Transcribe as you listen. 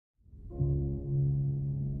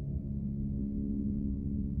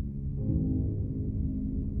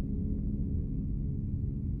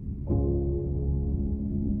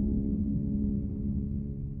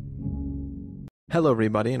Hello,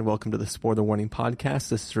 everybody, and welcome to the Spoiler Warning Podcast.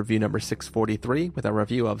 This is review number 643 with our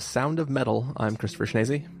review of Sound of Metal. I'm Christopher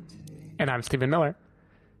Schnese. And I'm Stephen Miller.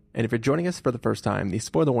 And if you're joining us for the first time, the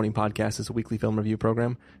Spoiler Warning Podcast is a weekly film review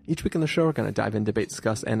program. Each week on the show, we're going to dive in, debate,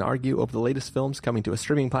 discuss, and argue over the latest films coming to a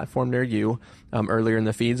streaming platform near you. Earlier in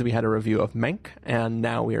the feeds, we had a review of Mank, and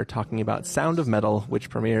now we are talking about Sound of Metal, which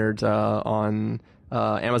premiered on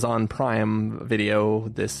Amazon Prime Video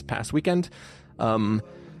this past weekend.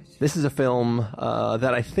 This is a film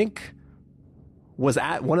that I think was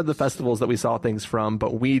at one of the festivals that we saw things from,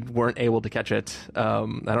 but we weren't able to catch it. I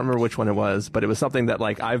don't remember which one it was, but it was something that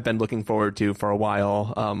I've been looking forward to for a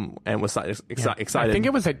while, and was excited. I think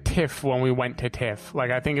it was at TIFF when we went to TIFF.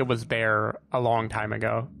 I think it was there a long time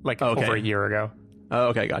ago, over a year ago. Oh,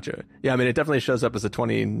 okay, gotcha. Yeah, I mean, it definitely shows up as a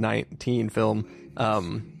 2019 film,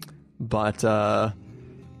 but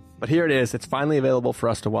here it is. It's finally available for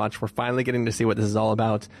us to watch. We're finally getting to see what this is all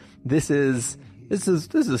about. This is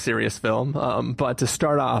a serious film, but to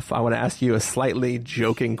start off, I want to ask you a slightly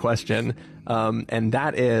joking question, and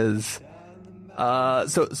that is,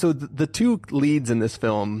 so the two leads in this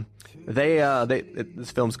film,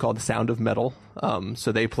 this film's called The Sound of Metal,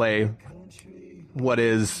 so they play what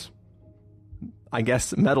is, I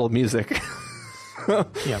guess, metal music.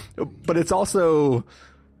 Yeah, but it's also,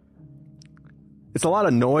 it's a lot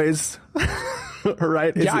of noise.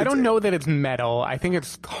 Right? I don't know that it's metal. I think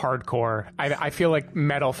it's hardcore. I feel like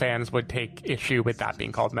metal fans would take issue with that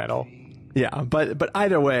being called metal. Yeah, but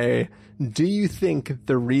either way, do you think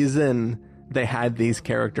the reason they had these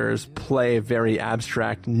characters play very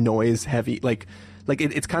abstract, noise heavy,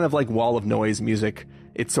 it's kind of like wall of noise music.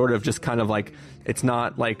 It's sort of just kind of it's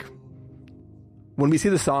not like when we see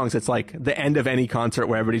the songs, it's like the end of any concert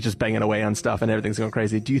where everybody's just banging away on stuff and everything's going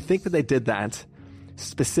crazy. Do you think that they did that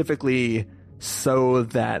specifically so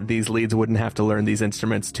that these leads wouldn't have to learn these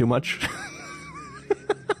instruments too much?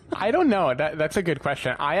 I don't know. That's a good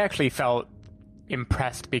question. I actually felt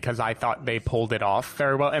impressed because I thought they pulled it off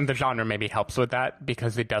very well. And the genre maybe helps with that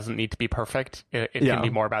because it doesn't need to be perfect. It can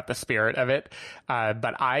be more about the spirit of it.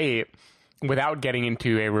 But without getting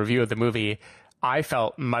into a review of the movie, I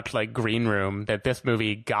felt much like Green Room that this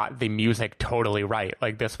movie got the music totally right.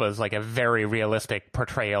 This was a very realistic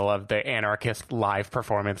portrayal of the anarchist live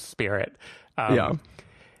performance spirit.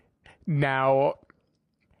 Now,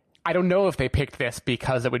 I don't know if they picked this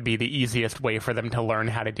because it would be the easiest way for them to learn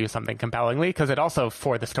how to do something compellingly, because it also,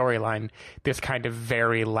 for the storyline, this kind of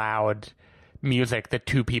very loud music that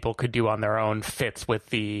two people could do on their own fits with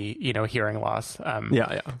the, hearing loss. So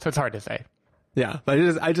it's hard to say. Yeah, but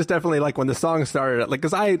I just definitely when the song started,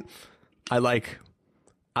 because I like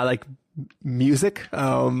music,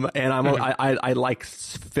 and I like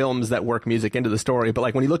films that work music into the story.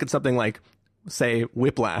 But when you look at something like, say,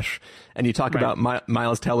 Whiplash, and you talk about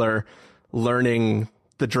Miles Teller learning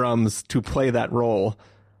the drums to play that role,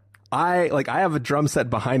 I have a drum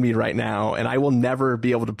set behind me right now, and I will never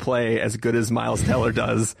be able to play as good as Miles Teller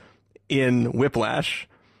does in Whiplash.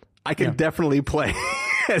 I can definitely play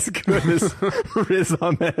as good as Riz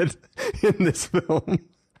Ahmed in this film.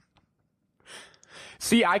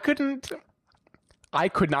 See, I could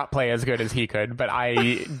not play as good as he could, but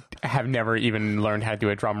I have never even learned how to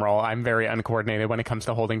do a drum roll. I'm very uncoordinated when it comes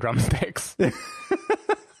to holding drumsticks.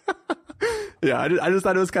 Yeah, I just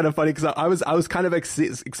thought it was kind of funny because I was kind of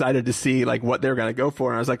excited to see what they're going to go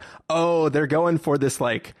for. And I was like, oh, they're going for this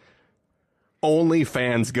only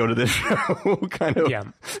fans go to this show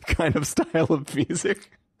kind of style of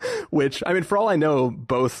music. Which, I mean, for all I know,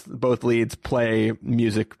 both leads play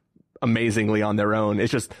music amazingly on their own.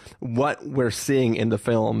 It's just what we're seeing in the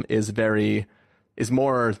film is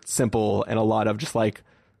more simple and a lot of just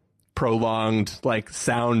prolonged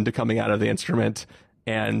sound coming out of the instrument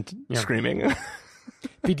and screaming.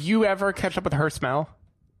 Did you ever catch up with Her Smell?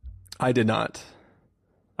 I did not.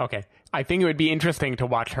 Okay. I think it would be interesting to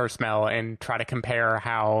watch Her Smell and try to compare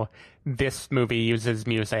how this movie uses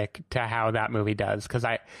music to how that movie does. Because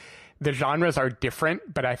the genres are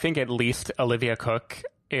different, but I think at least Olivia Cooke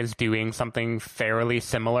is doing something fairly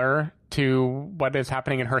similar to what is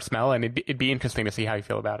happening in Her Smell, and it'd be interesting to see how you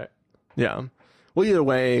feel about it. Yeah. Well, either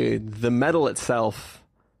way, the metal itself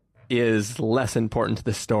is less important to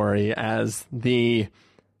the story, as the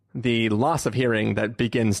loss of hearing that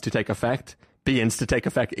begins to take effect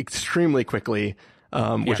extremely quickly,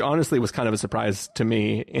 which honestly was kind of a surprise to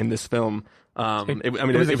me in this film. It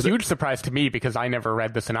was a huge surprise to me because I never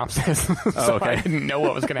read the synopsis, so I didn't know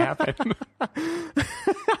what was going to happen.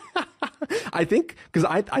 I think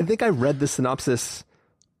I read the synopsis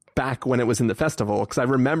back when it was in the festival, because I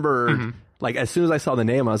remember as soon as I saw the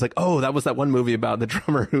name, I was like, oh, that was that one movie about the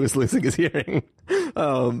drummer who was losing his hearing.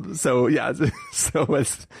 So yeah, so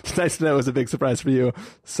it's nice to know it was a big surprise for you.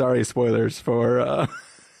 Sorry, spoilers for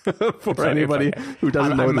for anybody who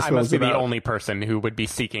doesn't know what this film is about. I must be the only person who would be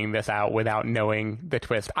seeking this out without knowing the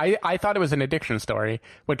twist. I thought it was an addiction story,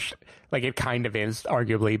 which like it kind of is,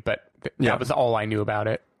 arguably, but that was all I knew about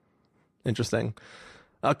it. Interesting.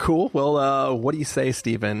 Cool. Well, what do you say,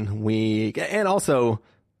 Stephen? And also,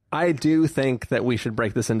 I do think that we should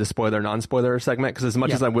break this into spoiler, non-spoiler segment, because as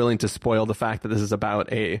much as I'm willing to spoil the fact that this is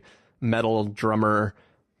about a metal drummer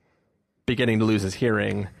beginning to lose his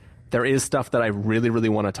hearing, there is stuff that I really, really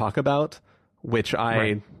want to talk about, which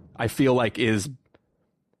I feel like is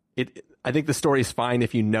it. I think the story is fine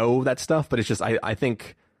if you know that stuff, but it's just I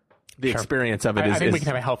think the experience of it is. I think we can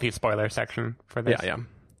have a healthy spoiler section for this. Yeah.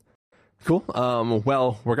 Cool.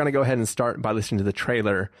 Well, we're gonna go ahead and start by listening to the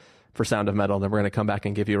trailer for Sound of Metal. Then we're gonna come back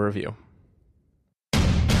and give you a review.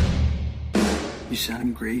 You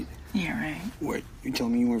sound great. Yeah, right. What? You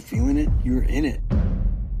telling me you weren't feeling it? You were in it.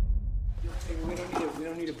 We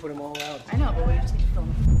don't need to put them all out. I know, but we just need to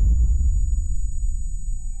film them.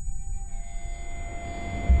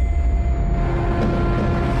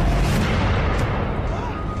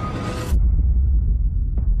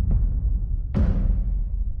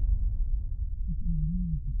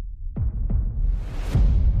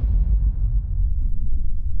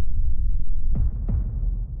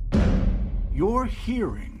 Your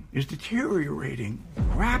hearing is deteriorating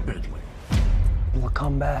rapidly. We'll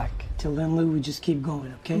come back. Till then, Lou, we just keep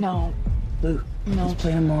going, okay? No. Lou, no. Let's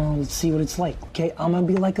play tomorrow. Let's see what it's like, okay? I'm gonna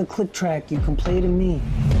be like a click track. You can play to me.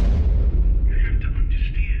 You have to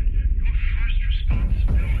understand, your first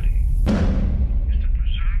responsibility is to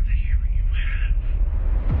preserve the hearing you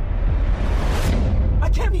have. I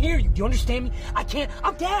can't hear you. Do you understand me? I can't.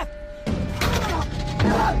 I'm deaf.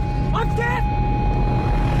 I'm deaf.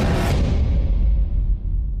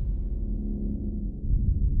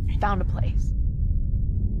 I found a place.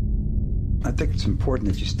 I think it's important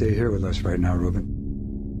that you stay here with us right now, Ruben.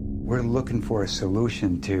 We're looking for a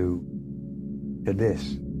solution to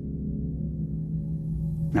this.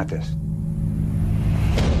 Not this.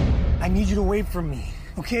 I need you to wait for me,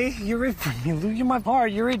 okay? You're it for me, Lou. You're my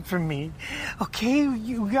heart. You're it for me, okay?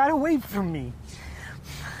 You gotta wait for me.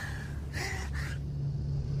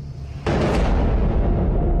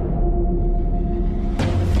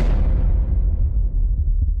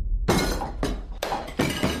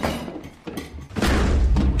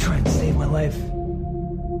 Life.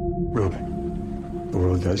 Ruben, the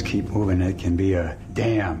world does keep moving. It can be a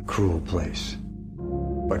damn cruel place.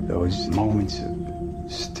 But those moments of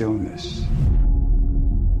stillness,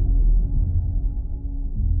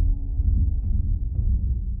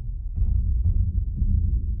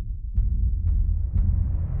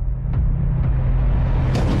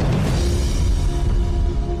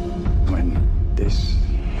 when this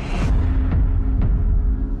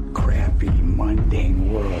crappy,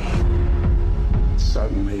 mundane world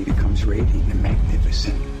suddenly becomes radiant and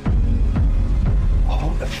magnificent. All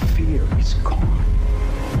the fear is gone.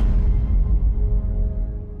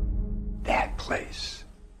 That place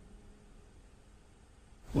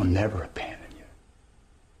will never abandon you.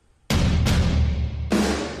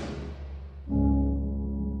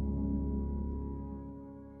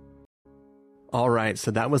 All right,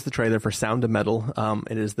 so that was the trailer for Sound of Metal.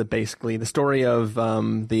 It is basically the story of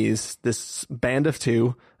this band of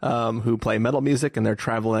two who play metal music, and they're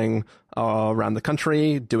traveling around the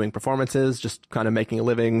country doing performances, just kind of making a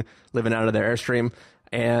living out of their Airstream.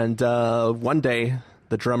 And one day,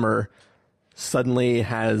 the drummer suddenly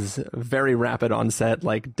has very rapid onset,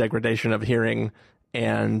 like degradation of hearing,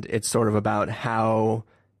 and it's sort of about how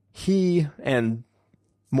he and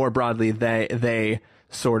more broadly they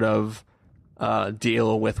sort of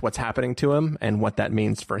deal with what's happening to him and what that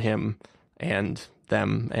means for him and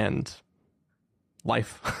them and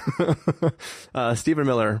life. Stephen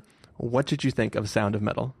Miller, what did you think of Sound of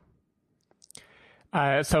Metal?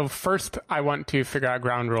 So first, I want to figure out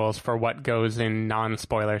ground rules for what goes in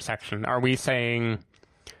non-spoiler section. Are we saying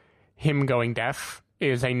him going deaf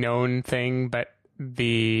is a known thing, but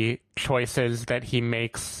the choices that he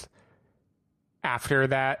makes after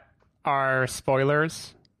that are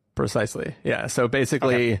spoilers? Precisely. Yeah. So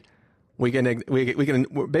basically,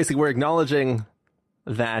 we're acknowledging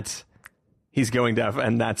that he's going deaf,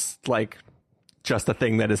 and that's like just a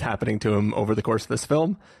thing that is happening to him over the course of this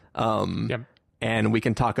film. Yep. And we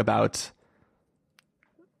can talk about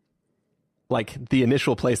like the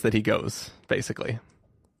initial place that he goes, basically.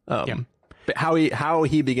 Yep. But how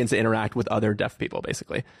he begins to interact with other deaf people,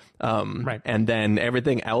 basically. Right. And then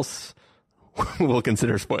everything else we'll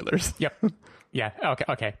consider spoilers. Yep. Yeah.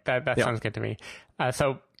 Okay. That sounds good to me.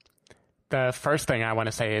 So The first thing I want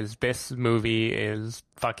to say is this movie is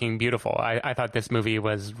fucking beautiful. I thought this movie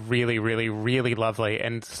was really, really, really lovely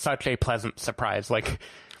and such a pleasant surprise. Like,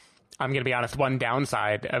 I'm going to be honest, one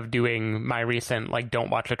downside of doing my recent, like, don't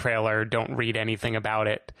watch a trailer, don't read anything about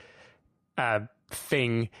it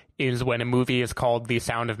thing is when a movie is called The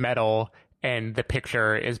Sound of Metal and the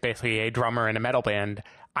picture is basically a drummer in a metal band,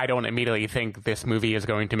 I don't immediately think this movie is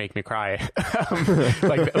going to make me cry.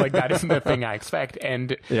 Like that isn't the thing I expect.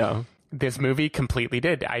 And this movie completely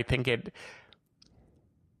did. I think it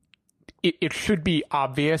should be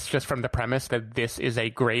obvious just from the premise that this is a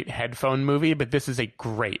great headphone movie, but this is a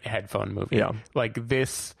great headphone movie. Yeah. Like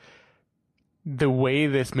this, the way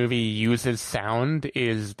this movie uses sound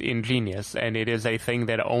is ingenious, and it is a thing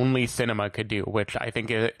that only cinema could do, which I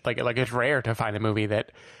think is like it's rare to find a movie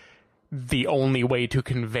that the only way to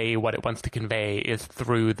convey what it wants to convey is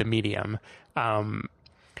through the medium.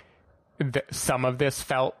 Some of this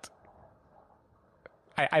felt,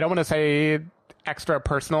 I don't want to say extra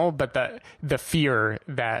personal, but the fear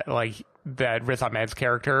that Riz Ahmed's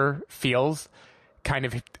character feels kind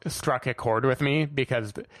of struck a chord with me,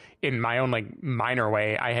 because in my own like minor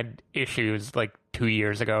way, I had issues like 2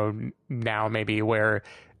 years ago now maybe where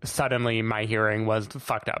suddenly my hearing was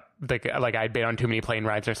fucked up. Like I'd been on too many plane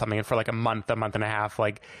rides or something, and for like a month and a half,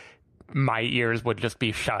 like my ears would just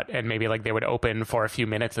be shut, and maybe like they would open for a few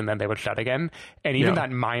minutes and then they would shut again. And even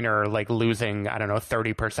that minor, like losing, I don't know,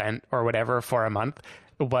 30% or whatever for a month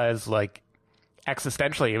was like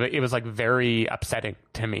existentially, it was like very upsetting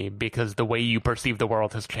to me, because the way you perceive the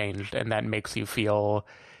world has changed, and that makes you feel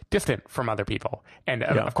distant from other people. And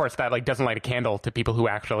of course that like doesn't light a candle to people who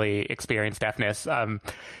actually experience deafness.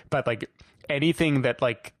 But like anything that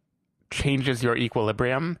like changes your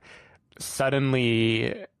equilibrium,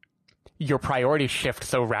 suddenly your priorities shift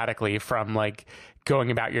so radically from like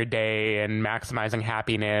going about your day and maximizing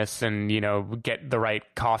happiness and, you know, get the right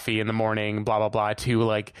coffee in the morning, blah, blah, blah, to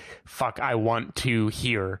like, fuck, I want to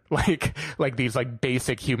hear like these like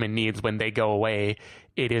basic human needs. When they go away,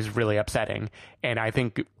 it is really upsetting. And I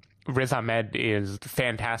think Riz Ahmed is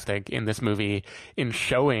fantastic in this movie in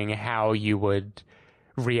showing how you would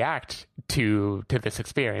react to this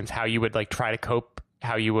experience, how you would like try to cope,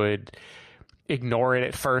 how you would ignore it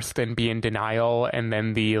at first and be in denial, and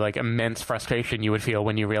then the like immense frustration you would feel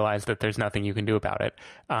when you realize that there's nothing you can do about it.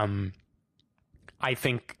 I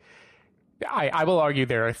think I will argue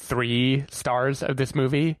there are 3 stars of this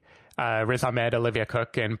movie: Riz Ahmed, Olivia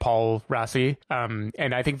Cook, and Paul Rassi.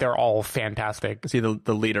 And I think they're all fantastic. Is he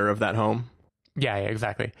the leader of that home? Yeah,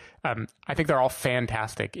 exactly. I think they're all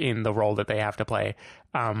fantastic in the role that they have to play.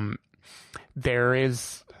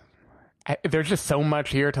 There's just so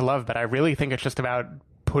much here to love, but I really think it's just about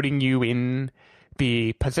putting you in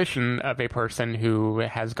the position of a person who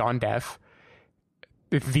has gone deaf.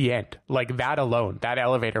 The end. Like that alone, that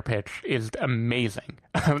elevator pitch is amazing.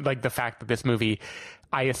 Like the fact that this movie,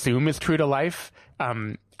 I assume, is true to life.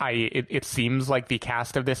 It seems like the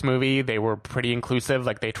cast of this movie, they were pretty inclusive.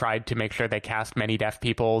 Like they tried to make sure they cast many deaf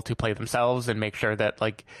people to play themselves and make sure that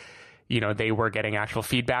like, you know, they were getting actual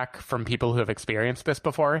feedback from people who have experienced this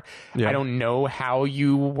before. Yeah. I don't know how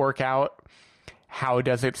you work out how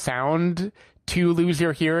does it sound to lose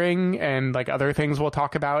your hearing, and like other things we'll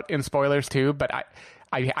talk about in spoilers too, but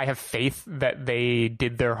I have faith that they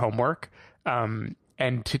did their homework.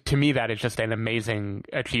 And to me, that is just an amazing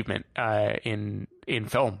achievement in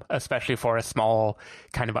film, especially for a small,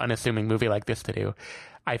 kind of unassuming movie like this to do.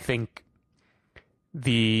 I think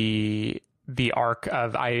the arc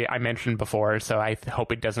of, I mentioned before, so I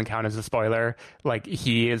hope it doesn't count as a spoiler, like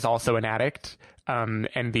he is also an addict,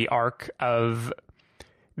 and the arc of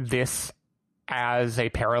this as a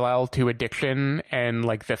parallel to addiction and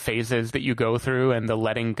like the phases that you go through and the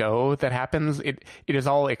letting go that happens, it is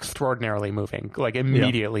all extraordinarily moving. Like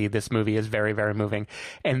immediately this movie is very, very moving.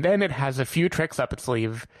 And then it has a few tricks up its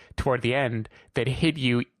sleeve toward the end that hit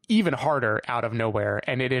you even harder out of nowhere.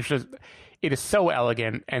 And it is so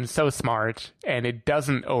elegant and so smart, and it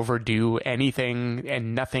doesn't overdo anything,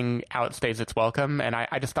 and nothing outstays its welcome. And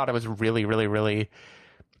I just thought it was really, really, really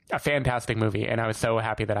a fantastic movie, and I was so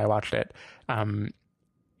happy that I watched it. And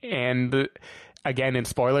again, in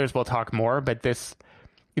spoilers, we'll talk more, but this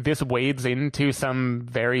wades into some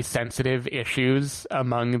very sensitive issues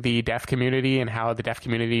among the deaf community and how the deaf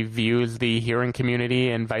community views the hearing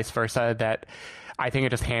community and vice versa, that I think it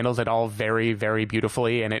just handles it all very, very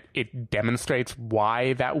beautifully, and it demonstrates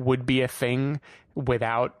why that would be a thing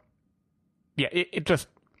without... Yeah, it's just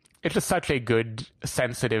such a good,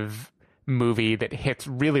 sensitive movie that hits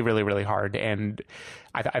really, really, really hard, and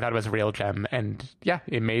I thought it was a real gem. And yeah,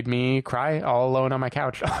 it made me cry all alone on my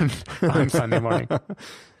couch on Sunday morning.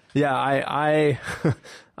 Yeah, I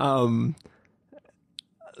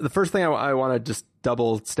the first thing I want to just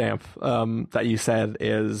double stamp that you said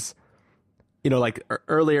is, like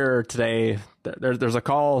earlier today, there's a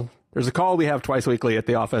call we have twice weekly at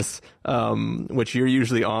the office, which you're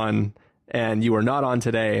usually on, and you were not on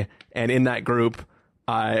today. And in that group,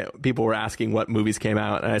 people were asking what movies came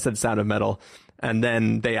out, and I said Sound of Metal, and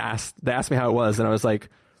then they asked me how it was, and I was like,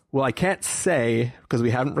 well, I can't say because we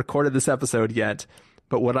haven't recorded this episode yet,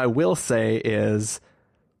 but what I will say is,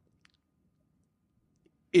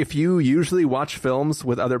 if you usually watch films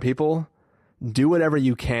with other people, do whatever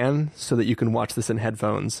you can so that you can watch this in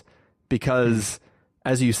headphones. Because,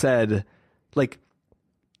 as you said, like,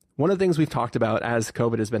 one of the things we've talked about as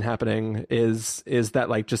COVID has been happening is that,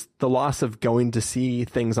 like, just the loss of going to see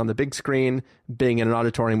things on the big screen, being in an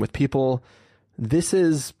auditorium with people. This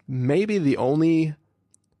is maybe the only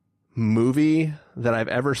movie that I've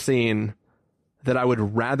ever seen that I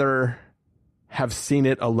would rather have seen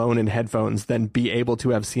it alone in headphones than be able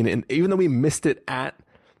to have seen it. And even though we missed it at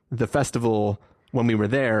the festival when we were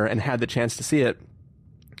there and had the chance to see it,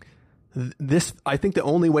 I think the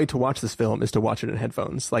only way to watch this film is to watch it in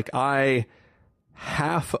headphones. Like,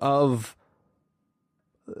 half of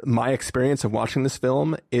my experience of watching this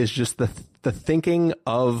film is just the thinking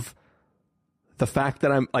of the fact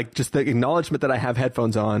that I'm, like, just the acknowledgement that I have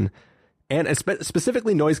headphones on, and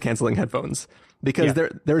specifically noise canceling headphones, because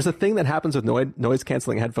there's a thing that happens with noise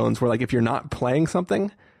canceling headphones where, like, if you're not playing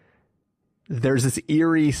something, there's this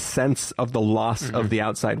eerie sense of the loss of the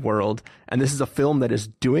outside world. And this is a film that is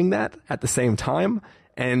doing that at the same time.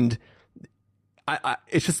 And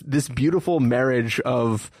it's just this beautiful marriage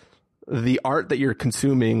of the art that you're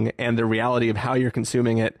consuming and the reality of how you're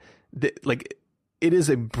consuming it. Like, it is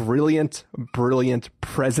a brilliant, brilliant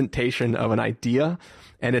presentation of an idea.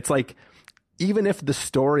 And it's like, even if the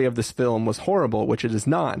story of this film was horrible, which it is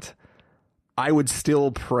not, I would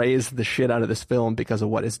still praise the shit out of this film because of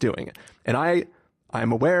what it's doing. And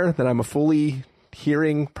I'm aware that I'm a fully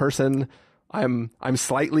hearing person. I'm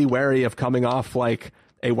slightly wary of coming off like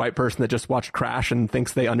a white person that just watched Crash and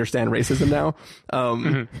thinks they understand racism now.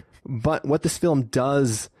 But what this film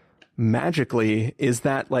does magically is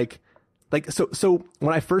that, so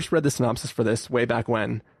when I first read the synopsis for this way back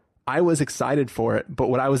when, I was excited for it. But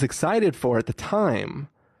what I was excited for at the time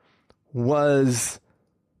was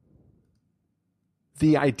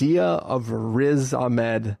the idea of Riz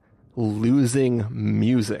Ahmed losing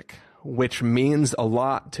music, which means a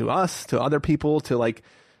lot to us, to other people, to like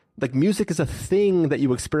music is a thing that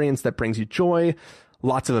you experience that brings you joy.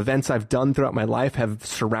 Lots of events I've done throughout my life have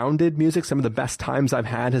surrounded music. Some of the best times I've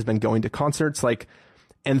had has been going to concerts,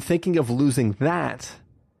 and thinking of losing that.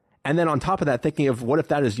 And then on top of that, thinking of what if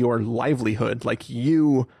that is your livelihood? Like,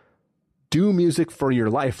 you do music for your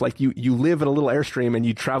life. Like, you live in a little Airstream and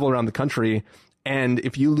you travel around the country. And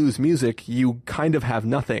if you lose music, you kind of have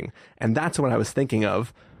nothing. And that's what I was thinking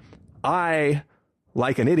of. I,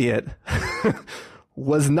 like an idiot,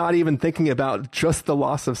 was not even thinking about just the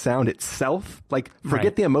loss of sound itself. Like,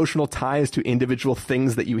 forget the emotional ties to individual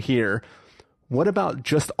things that you hear. What about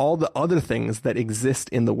just all the other things that exist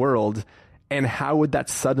in the world? And how would that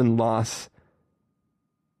sudden loss,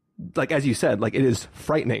 like, as you said, like, it is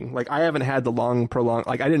frightening. Like, I haven't had the prolonged,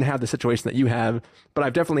 like, I didn't have the situation that you have, but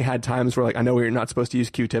I've definitely had times where, like, I know you're not supposed to use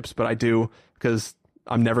Q-tips, but I do because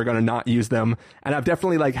I'm never going to not use them. And I've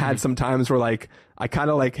definitely, like, had some times where, like, I kind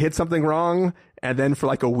of, like, hit something wrong, and then for,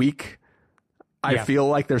 like, a week, I feel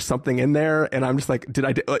like there's something in there, and I'm just like, did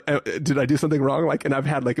I do something wrong? Like, and I've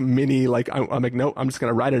had like mini, like, I'm like, no, I'm just going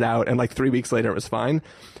to write it out. And like 3 weeks later, it was fine,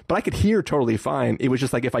 but I could hear totally fine. It was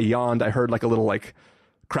just like, if I yawned, I heard like a little like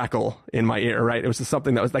crackle in my ear, right? It was just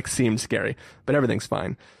something that was like, seemed scary, but everything's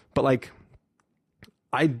fine. But like,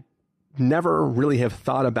 I never really have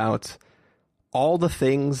thought about all the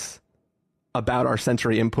things about our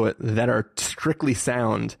sensory input that are strictly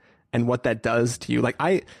sound and what that does to you. Like,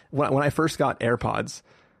 when I first got AirPods,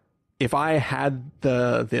 if I had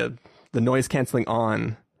the noise canceling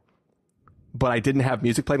on, but I didn't have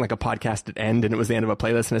music playing, like a podcast at end and it was the end of a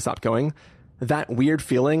playlist and it stopped going, that weird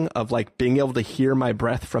feeling of like being able to hear my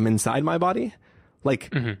breath from inside my body,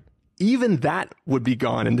 like even that would be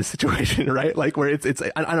gone in this situation, right? Like, where it's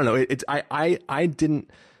I don't know, I didn't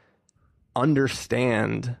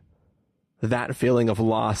understand that feeling of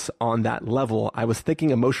loss on that level. I was thinking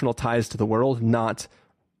emotional ties to the world, not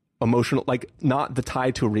emotional, like, not the tie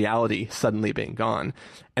to reality suddenly being gone.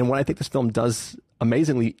 And what I think this film does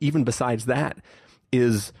amazingly, even besides that,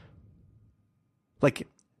 is like,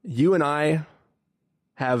 you and I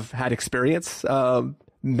have had experience,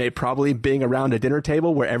 probably being around a dinner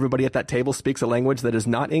table where everybody at that table speaks a language that is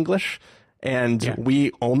not English. and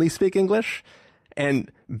we only speak English.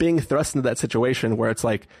 And being thrust into that situation where it's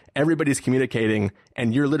like everybody's communicating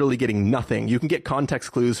and you're literally getting nothing. You can get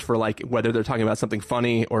context clues for like whether they're talking about something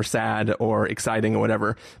funny or sad or exciting or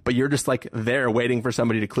whatever, but you're just like there waiting for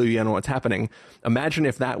somebody to clue you in on what's happening. Imagine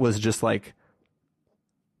if that was just like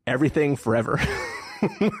everything forever.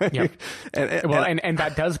 Yep. And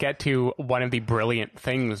that does get to one of the brilliant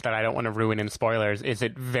things that I don't want to ruin in spoilers, is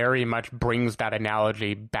it very much brings that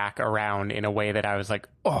analogy back around in a way that I was like,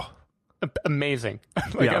 oh, amazing.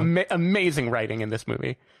 Amazing writing in this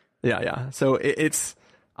movie. Yeah. So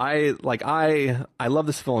I love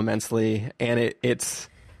this film immensely, and it's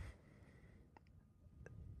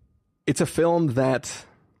a film that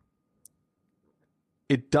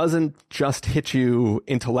it doesn't just hit you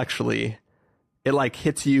intellectually. It like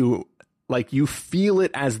hits you, like you feel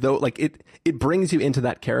it as though like it brings you into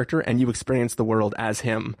that character and you experience the world as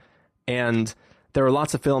him. And there are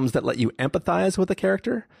lots of films that let you empathize with a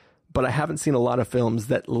character, but I haven't seen a lot of films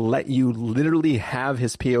that let you literally have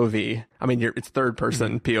his POV. I mean, it's third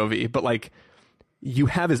person POV, but like you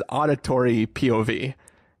have his auditory POV,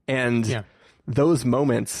 and those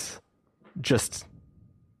moments just,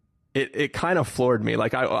 it kind of floored me.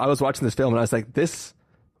 Like I was watching this film and I was like, this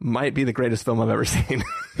might be the greatest film I've ever seen.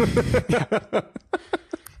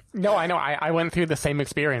 No, I know. I went through the same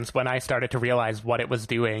experience when I started to realize what it was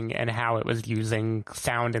doing and how it was using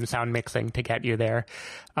sound and sound mixing to get you there.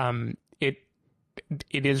 It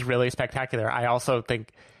is really spectacular. I also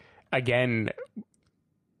think, again,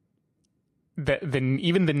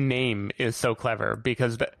 even the name is so clever,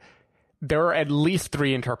 because there are at least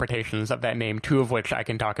 3 interpretations of that name, 2 of which I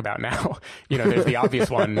can talk about now. There's the obvious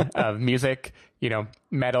one of music,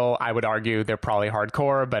 metal. I would argue they're probably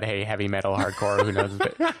hardcore, but hey, heavy metal, hardcore, who knows?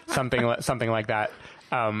 something like that.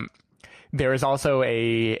 There is also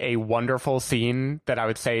a wonderful scene that I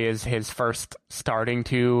would say is his first starting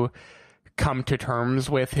to come to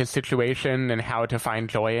terms with his situation and how to find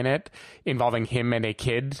joy in it, involving him and a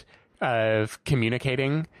kid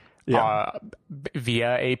communicating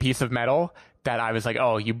via a piece of metal, that I was like,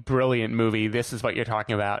 oh, you brilliant movie. This is what you're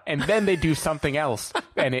talking about. And then they do something else,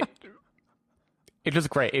 and it's just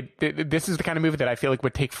great. This is the kind of movie that I feel like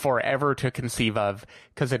would take forever to conceive of,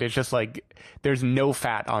 because it is just like, there's no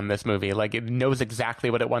fat on this movie. Like, it knows exactly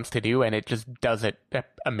what it wants to do, and it just does it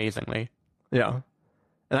amazingly. Yeah.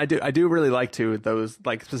 And I do really like those,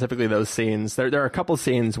 like specifically those scenes. There are a couple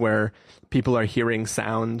scenes where people are hearing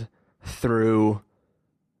sound through,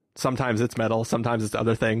 sometimes it's metal, sometimes it's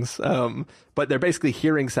other things. But they're basically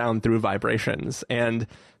hearing sound through vibrations. And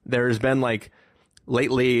there's been like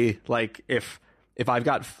lately, like if I've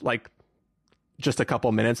got like just a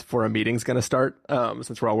couple minutes before a meeting's going to start,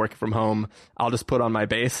 since we're all working from home, I'll just put on my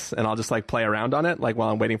bass and I'll just like play around on it, like while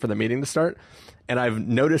I'm waiting for the meeting to start. And I've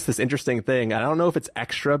noticed this interesting thing. I don't know if it's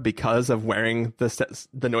extra because of wearing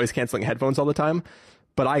the noise canceling headphones all the time,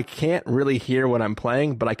 but I can't really hear what I'm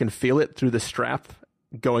playing, but I can feel it through the strap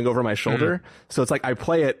going over my shoulder. So it's like I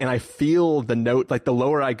play it and I feel the note, like the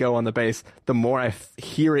lower I go on the bass, the more I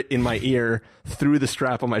hear it in my ear through the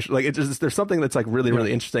strap on my like it just, there's something that's like really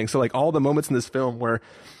really interesting. So like all the moments in this film where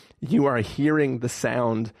you are hearing the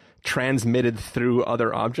sound transmitted through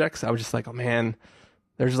other objects, I was just like, oh man,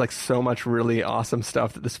 there's just like so much really awesome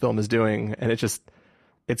stuff that this film is doing. And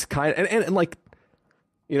it's kind of and like,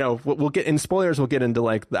 we'll get in spoilers, we'll get into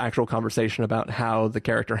like the actual conversation about how the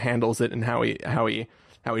character handles it and how he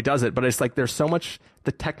does it. But it's like, there's so much,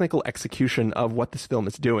 the technical execution of what this film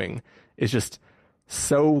is doing is just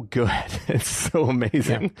so good. It's so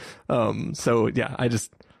amazing. Yeah. So yeah,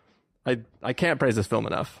 I can't praise this film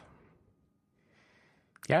enough.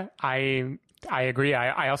 Yeah, I agree.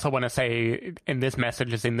 I also want to say, and this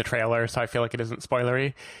message is in the trailer, so I feel like it isn't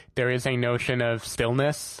spoilery, there is a notion of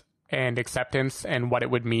stillness and acceptance and what it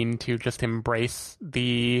would mean to just embrace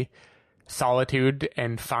the solitude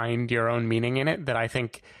and find your own meaning in it, that I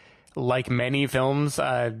think, like many films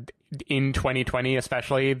in 2020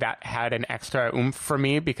 especially, that had an extra oomph for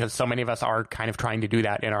me, because so many of us are kind of trying to do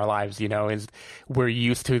that in our lives, is we're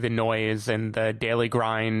used to the noise and the daily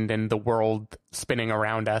grind and the world spinning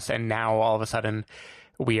around us, and now all of a sudden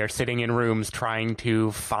we are sitting in rooms trying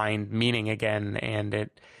to find meaning again. And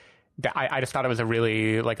I just thought it was a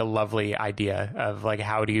really like a lovely idea of like,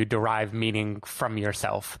 how do you derive meaning from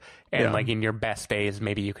yourself? And like in your best days,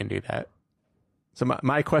 maybe you can do that. So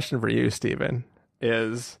my question for you, Stephen,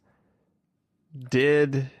 is,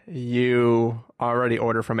 did you already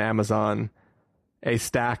order from Amazon a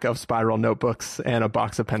stack of spiral notebooks and a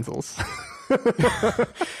box of pencils?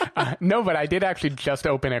 No, but I did actually just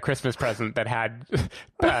open a Christmas present that had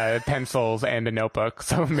pencils and a notebook,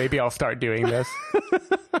 so maybe I'll start doing this.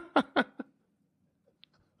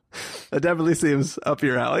 That definitely seems up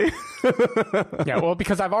your alley. Yeah, well,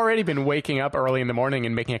 because I've already been waking up early in the morning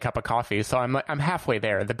and making a cup of coffee, so I'm halfway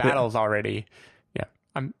there. The battle's already,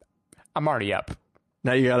 I'm already up.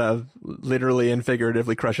 Now you gotta literally and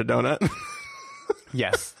figuratively crush a donut.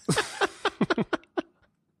 Yes.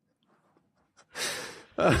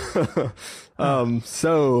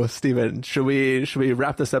 So Steven, should we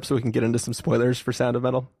wrap this up so we can get into some spoilers for Sound of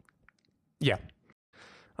Metal? Yeah.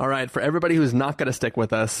 All right, for everybody who's not going to stick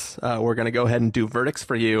with us, we're going to go ahead and do verdicts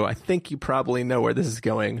for you. I think you probably know where this is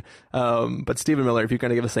going. But Stephen Miller, if you're going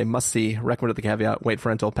to give us a must-see, recommend with the caveat, wait for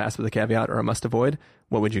rental, pass with the caveat, or a must-avoid,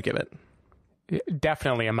 what would you give it?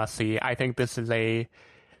 Definitely a must-see. I think this is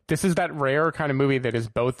that rare kind of movie that is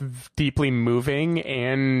both deeply moving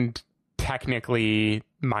and technically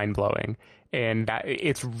mind-blowing. And that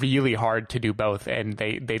it's really hard to do both. And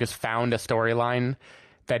they just found a storyline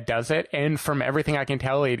that does it, and from everything I can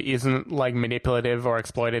tell, it isn't like manipulative or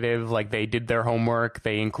exploitative. Like, they did their homework,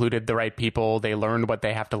 they included the right people, they learned what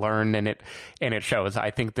they have to learn, and it shows.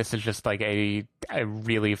 I think this is just like a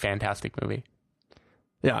really fantastic movie.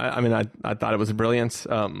 Yeah, I mean, I thought it was brilliant.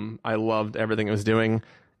 I loved everything it was doing.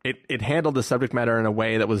 It handled the subject matter in a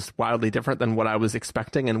way that was wildly different than what I was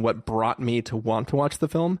expecting and what brought me to want to watch the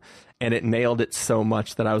film. And it nailed it so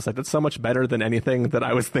much that I was like, that's so much better than anything that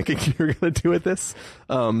I was thinking you were going to do with this.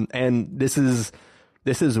 And this is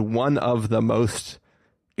one of the most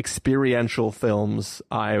experiential films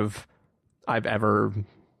I've ever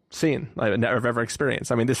seen, I've ever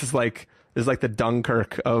experienced. I mean, this is like the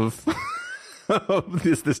Dunkirk of of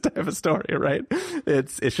this type of story, right?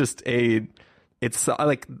 It's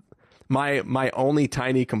like my only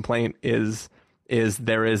tiny complaint is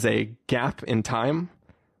there is a gap in time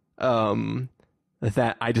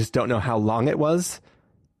that I just don't know how long it was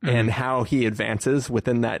and how he advances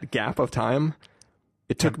within that gap of time.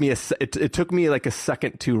 It took me it took me like a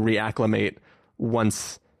second to reacclimate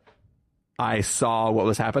once I saw what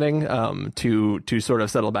was happening to sort of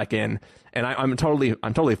settle back in, and I'm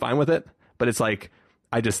totally fine with it. But it's like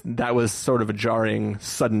that was sort of a jarring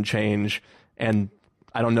sudden change. And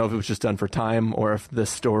I don't know if it was just done for time or if the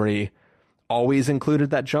story always included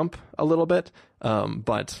that jump a little bit.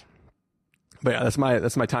 But yeah, that's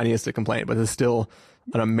my tiniest complaint. But it's still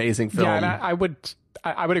an amazing film. Yeah, and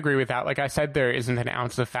I would agree with that. Like I said, there isn't an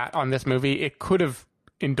ounce of fat on this movie. It could have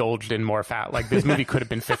indulged in more fat. Like, this movie could have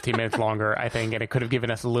been 15 minutes longer, I think, and it could have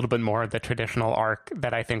given us a little bit more of the traditional arc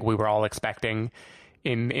that I think we were all expecting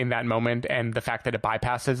in that moment. And the fact that it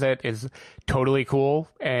bypasses it is totally cool,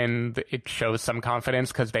 and it shows some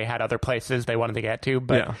confidence because they had other places they wanted to get to.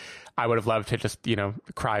 But yeah, I would have loved to just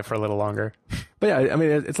cry for a little longer. But yeah, I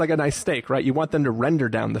mean, it's like a nice steak, right? You want them to render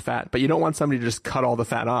down the fat, but you don't want somebody to just cut all the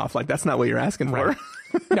fat off. Like, that's not what you're asking for. Right.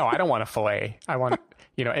 No, I don't want a fillet. I want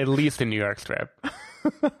at least a New York strip.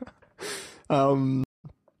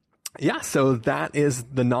 Yeah, so that is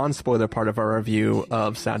the non-spoiler part of our review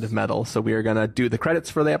of Sound of Metal. So we are going to do the credits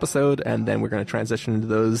for the episode, and then we're going to transition into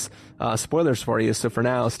those spoilers for you. So for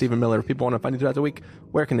now, Stephen Miller, if people want to find you throughout the week,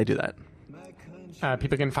 where can they do that?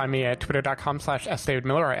 People can find me at twitter.com/sdavidmiller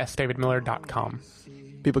or sdavidmiller.com.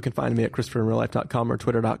 People can find me at ChristopherInRealLife.com or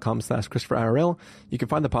Twitter.com/ChristopherIRL. You can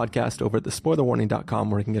find the podcast over at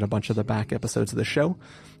thespoilerwarning.com, where you can get a bunch of the back episodes of the show.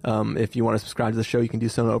 If you want to subscribe to the show, you can do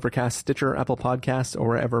so on Overcast, Stitcher, Apple Podcasts, or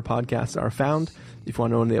wherever podcasts are found. If you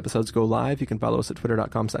want to know when the episodes go live, you can follow us at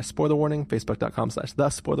Twitter.com/SpoilerWarning,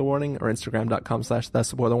 Facebook.com/TheSpoilerWarning, or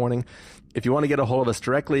Instagram.com/TheSpoilerWarning. If you want to get a hold of us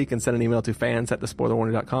directly, you can send an email to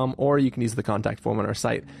fans@thespoilerwarning.com, or you can use the contact form on our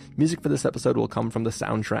site. Music for this episode will come from the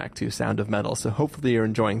soundtrack to Sound of Metal, so hopefully you're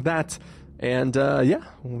enjoying that. And yeah,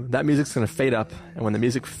 that music's going to fade up, and when the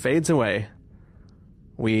music fades away,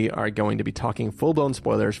 we are going to be talking full-blown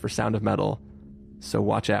spoilers for Sound of Metal, so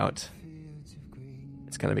watch out.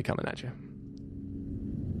 It's going to be coming at you.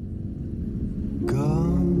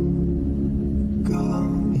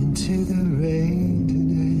 Gone into the rain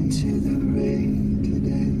today,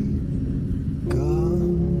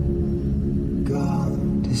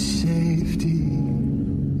 gone to safety.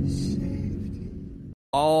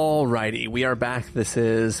 Alrighty, we are back. This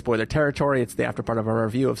is spoiler territory. It's the after part of our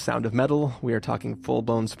review of Sound of Metal. We are talking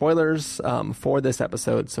full-blown spoilers for this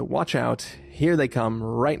episode, so watch out. Here they come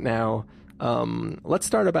right now. Let's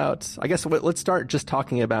start just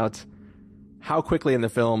talking about how quickly in the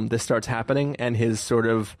film this starts happening and his sort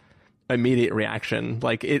of immediate reaction.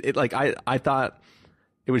 Like I thought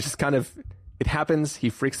it was just kind of, it happens,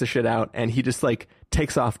 he freaks the shit out, and he just like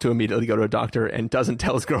takes off to immediately go to a doctor and doesn't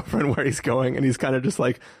tell his girlfriend where he's going, and he's kind of just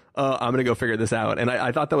like, I'm gonna go figure this out. And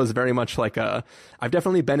I thought that was very much like I've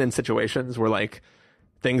definitely been in situations where like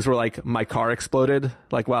things were like my car exploded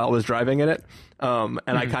like while I was driving in it. And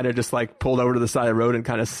I kind of just like pulled over to the side of the road and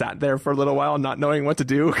kind of sat there for a little while, not knowing what to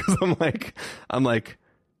do. Cause I'm like,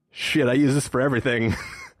 shit, I use this for everything.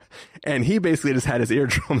 And he basically just had his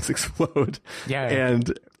eardrums explode. Yeah.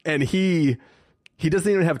 And he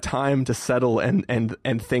doesn't even have time to settle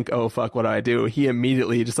and think, oh fuck, what do I do? He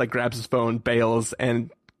immediately just like grabs his phone, bails,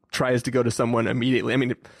 and tries to go to someone immediately. I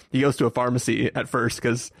mean, he goes to a pharmacy at first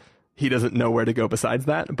because he doesn't know where to go besides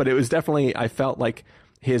that. But it was definitely, I felt like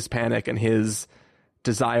his panic and his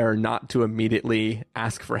desire not to immediately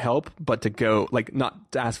ask for help, but to go, like,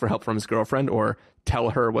 not to ask for help from his girlfriend or tell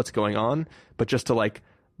her what's going on, but just to like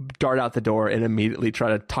dart out the door and immediately try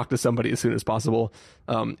to talk to somebody as soon as possible.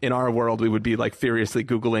 In our world, we would be like furiously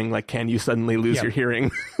Googling, like, can you suddenly lose your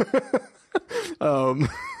hearing?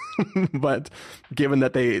 But given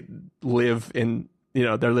that they live in,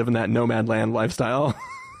 they're living that nomad land lifestyle.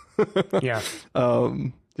 Yeah.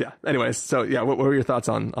 Anyways, so yeah, what were your thoughts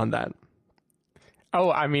on that? Oh,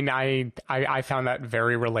 I mean, I found that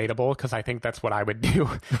very relatable because I think that's what I would do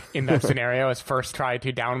in that scenario is first try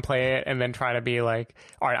to downplay it and then try to be like,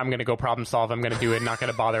 all right, I'm going to go problem solve. I'm going to do it. Not going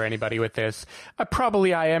to bother anybody with this.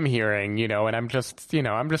 Probably I am hearing, and I'm just,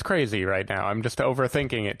 I'm just crazy right now. I'm just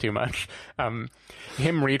overthinking it too much.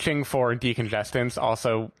 Him reaching for decongestants,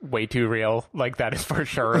 also way too real. Like that is for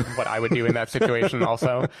sure what I would do in that situation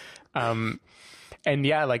also. And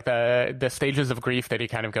yeah, like the stages of grief that he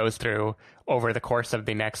kind of goes through over the course of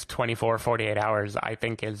the next 24, 48 hours, I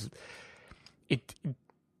think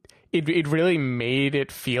it really made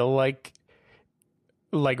it feel like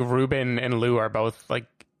Ruben and Lou are both like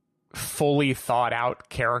fully thought out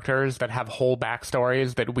characters that have whole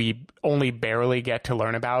backstories that we only barely get to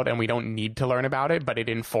learn about, and we don't need to learn about it, but it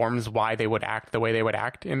informs why they would act the way they would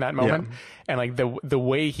act in that moment. Yeah. And like the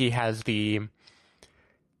way he has the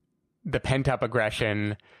pent-up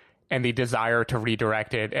aggression and the desire to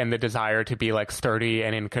redirect it and the desire to be like sturdy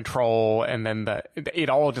and in control, and then it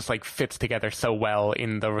all just like fits together so well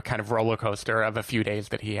in the kind of roller coaster of a few days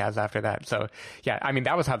that he has after that. So yeah, I mean,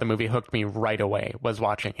 that was how the movie hooked me right away, was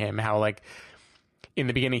watching him, how like in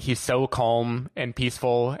the beginning he's so calm and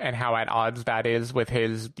peaceful, and how at odds that is with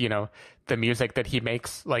his, the music that he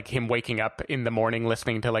makes, like him waking up in the morning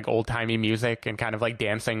listening to like old-timey music and kind of like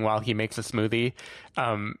dancing while he makes a smoothie.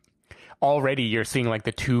 Already you're seeing like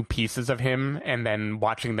the two pieces of him, and then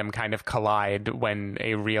watching them kind of collide when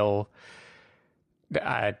a real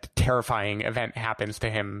terrifying event happens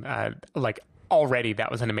to him. Like already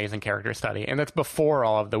that was an amazing character study, and that's before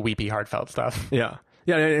all of the weepy heartfelt stuff. Yeah.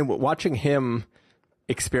 And watching him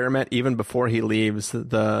experiment even before he leaves the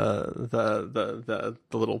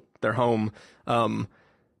little their home,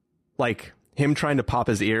 like him trying to pop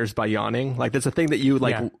his ears by yawning, like that's a thing that you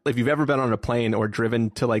like. Yeah. If you've ever been on a plane or driven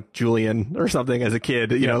to like Julian or something as a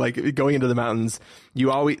kid, you know, like going into the mountains,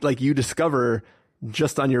 you always like you discover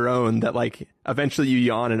just on your own that like eventually you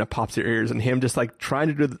yawn and it pops your ears, and him just like trying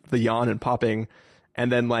to do the yawn and popping,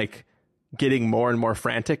 and then like getting more and more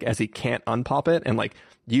frantic as he can't unpop it, and like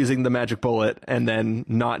using the magic bullet and then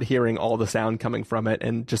not hearing all the sound coming from it,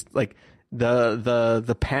 and just like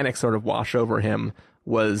the panic sort of wash over him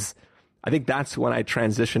was. I think that's when I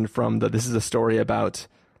transitioned from this is a story about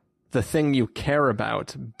the thing you care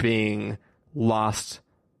about being lost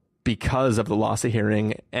because of the loss of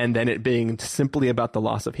hearing, and then it being simply about the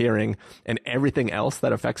loss of hearing and everything else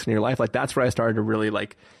that affects in your life. Like that's where I started to really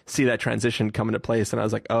like see that transition come into place. And I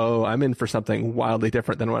was like, oh, I'm in for something wildly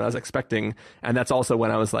different than what I was expecting. And that's also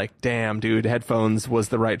when I was like, damn, dude, headphones was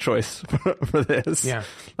the right choice for this. Yeah.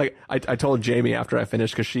 Like I told Jamie after I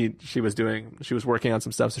finished, cause she was working on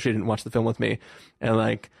some stuff, so she didn't watch the film with me. And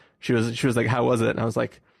like, she was like, how was it? And I was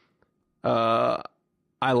like, I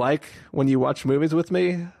like when you watch movies with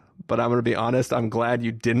me, but I'm going to be honest, I'm glad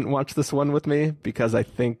you didn't watch this one with me, because I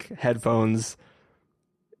think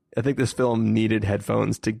this film needed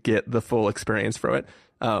headphones to get the full experience from it.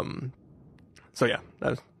 So yeah,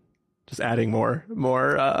 that was just adding more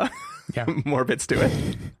bits to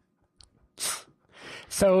it.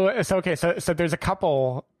 So there's a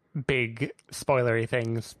couple big spoilery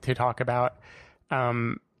things to talk about.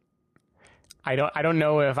 I don't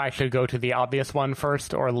know if I should go to the obvious one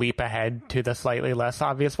first or leap ahead to the slightly less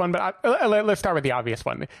obvious one, but let's start with the obvious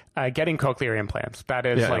one. Getting cochlear implants. That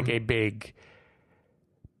is like a big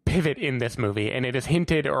pivot in this movie, and it is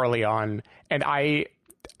hinted early on. And I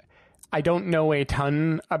don't know a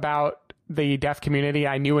ton about the deaf community.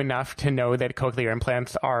 I knew enough to know that cochlear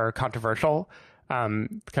implants are controversial,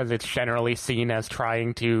 because it's generally seen as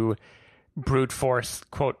trying to brute force,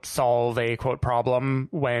 quote, solve a, quote, problem,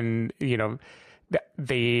 when,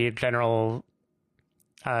 the general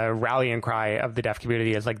rallying cry of the deaf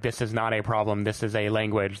community is like, this is not a problem. This is a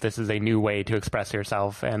language. This is a new way to express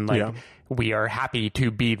yourself. And like, we are happy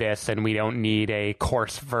to be this, and we don't need a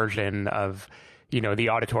coarse version of, you know, the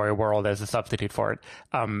auditory world as a substitute for it.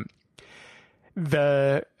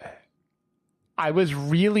 I was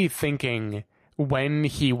really thinking when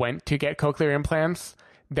he went to get cochlear implants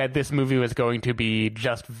that this movie was going to be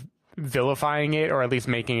just vilifying it, or at least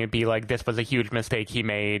making it be like, this was a huge mistake he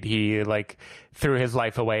made. He like threw his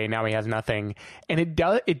life away. Now he has nothing. And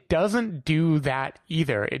it doesn't do that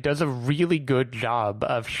either. It does a really good job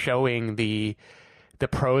of showing the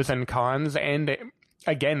pros and cons, and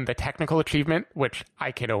again, the technical achievement, which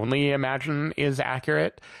I can only imagine is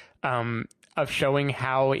accurate, of showing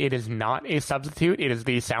how it is not a substitute. It is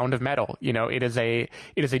the sound of metal. You know, it is a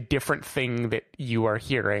different thing that you are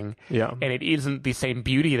hearing. Yeah. And it isn't the same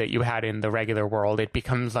beauty that you had in the regular world. It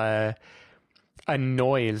becomes a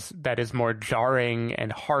noise that is more jarring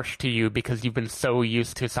and harsh to you because you've been so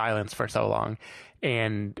used to silence for so long.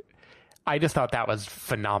 And I just thought that was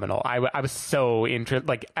phenomenal. I was so interested.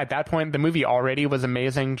 Like, at that point, the movie already was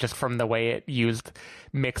amazing just from the way it used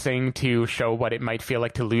mixing to show what it might feel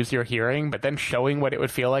like to lose your hearing, but then showing what it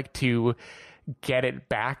would feel like to get it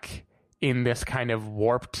back in this kind of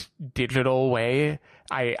warped digital way.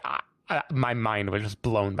 My mind was just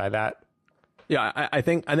blown by that. Yeah, I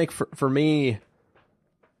think for me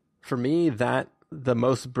that the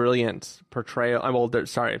most brilliant portrayal. I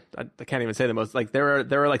can't even say the most. Like, there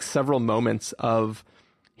are like several moments of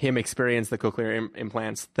him experience the cochlear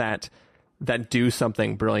implants that do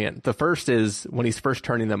something brilliant. The first is when he's first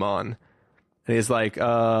turning them on, and he's like,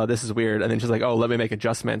 "This is weird," and then she's like, "Oh, let me make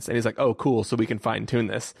adjustments," and he's like, "Oh, cool, so we can fine tune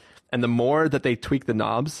this." And the more that they tweak the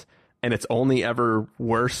knobs, and it's only ever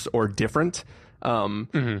worse or different,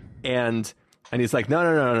 and he's like,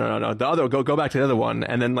 "No, the other go back to the other one,"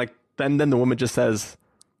 and then like. Then the woman just says,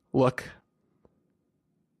 "Look,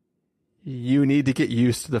 you need to get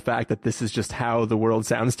used to the fact that this is just how the world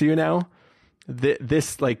sounds to you now.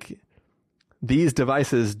 These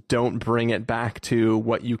devices don't bring it back to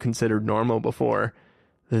what you considered normal before.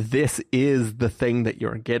 This is the thing that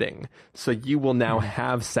you're getting. So you will now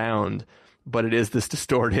have sound, but it is this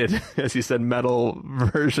distorted, as you said, metal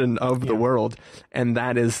version of the world. And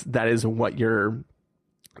that is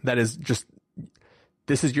just,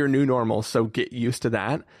 this is your new normal. So get used to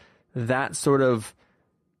that." That sort of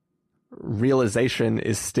realization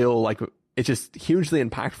is still like, it's just hugely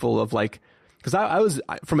impactful of like, because I was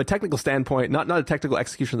from a technical standpoint, not a technical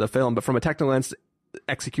execution of the film, but from a technical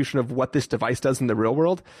execution of what this device does in the real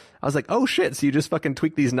world, I was like, oh shit, so you just fucking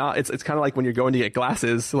tweak these knobs. It's kind of like when you're going to get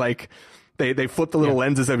glasses, like they flip the little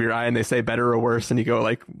lenses of your eye and they say better or worse, and you go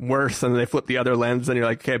like worse, and then they flip the other lens and you're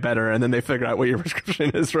like, okay, better, and then they figure out what your prescription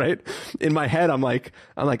is, right? In my head, I'm like,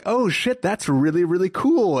 oh shit, that's really, really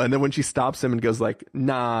cool. And then when she stops him and goes like,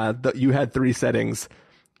 nah, you had 3 settings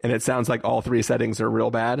and it sounds like all 3 settings are real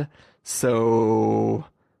bad, so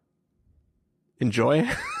enjoy.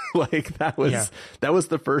 Like that was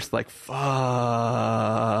the first like, fuck.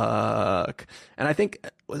 And I think,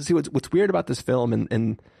 see, what's weird about this film,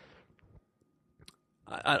 and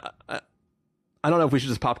I don't know if we should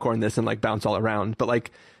just popcorn this and like bounce all around, but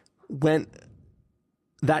like when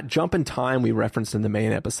that jump in time we referenced in the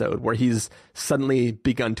main episode where he's suddenly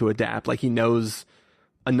begun to adapt, like he knows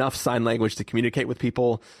enough sign language to communicate with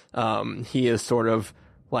people. He is sort of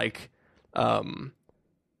like,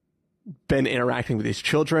 been interacting with these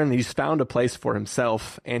children. He's found a place for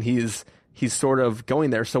himself, and he's sort of going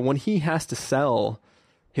there. So when he has to sell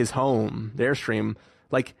his home, the Airstream,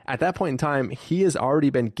 like at that point in time, he has already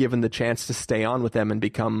been given the chance to stay on with them and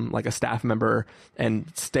become like a staff member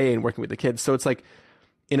and stay and working with the kids. So it's like,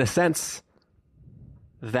 in a sense,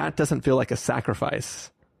 that doesn't feel like a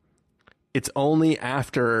sacrifice. It's only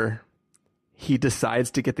after he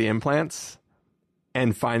decides to get the implants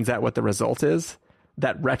and finds out what the result is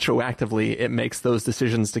that retroactively it makes those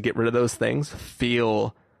decisions to get rid of those things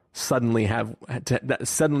feel suddenly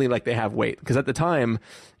like they have weight. Because at the time,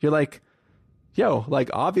 you're like, yo, like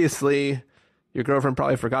obviously your girlfriend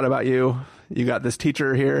probably forgot about you. You got this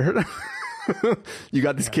teacher here. You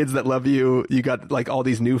got these kids that love you. You got like all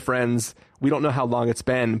these new friends. We don't know how long it's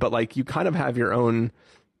been, but like you kind of have your own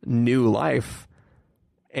new life,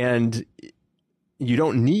 and you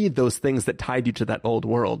don't need those things that tied you to that old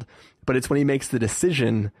world. But it's when he makes the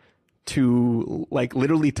decision to like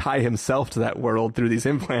literally tie himself to that world through these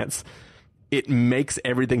implants, it makes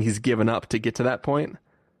everything he's given up to get to that point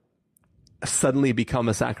suddenly become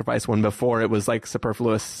a sacrifice, when before it was like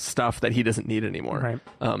superfluous stuff that he doesn't need anymore. Right.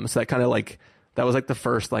 So that kind of like, that was like the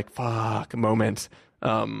first like fuck moment,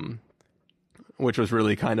 which was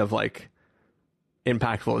really kind of like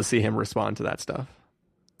impactful to see him respond to that stuff.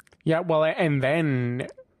 Yeah, well, and then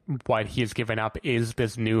what he's given up is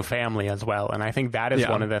this new family as well. And I think that is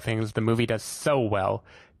one of the things the movie does so well,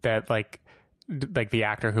 that like the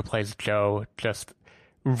actor who plays Joe just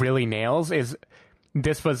really nails. Is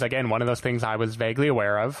this was, again, one of those things I was vaguely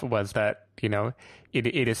aware of, was that, you know, it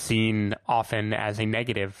is seen often as a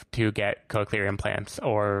negative to get cochlear implants,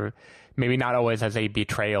 or maybe not always as a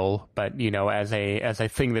betrayal, but, you know, as a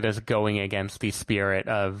thing that is going against the spirit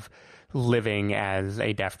of living as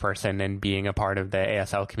a deaf person and being a part of the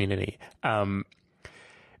ASL community.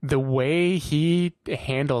 The way he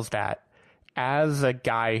handles that as a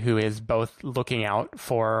guy who is both looking out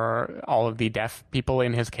for all of the deaf people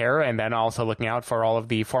in his care and then also looking out for all of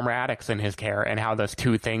the former addicts in his care, and how those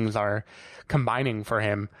two things are combining for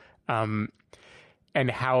him,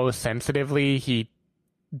 and how sensitively he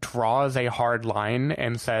draws a hard line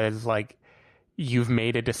and says, like, you've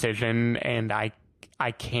made a decision and I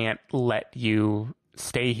can't let you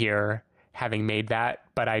stay here having made that,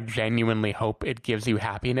 but I genuinely hope it gives you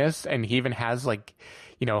happiness. And he even has, like,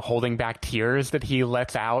 you know, holding back tears that he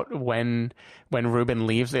lets out when Ruben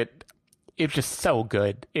leaves. It's just so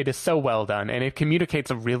good. It is so well done, and it communicates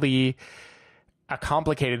a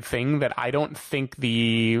complicated thing that I don't think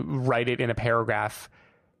the write it in a paragraph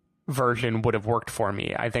version would have worked for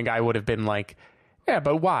me. I think I would have been like, yeah,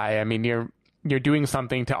 but why? I mean, you're doing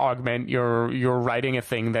something to augment you're writing a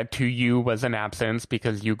thing that to you was an absence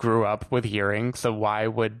because you grew up with hearing, so why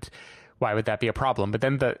would that be a problem? But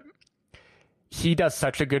then he does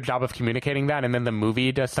such a good job of communicating that, and then the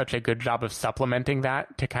movie does such a good job of supplementing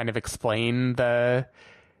that to kind of explain the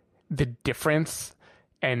difference.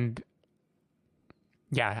 And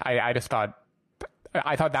yeah, I thought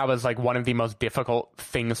that was like one of the most difficult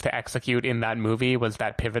things to execute in that movie, was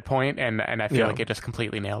that pivot point, and I feel like it just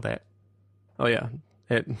completely nailed it. Oh yeah,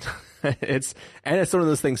 it's one of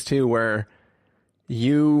those things too where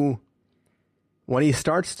when he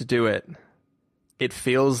starts to do it, it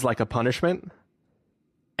feels like a punishment,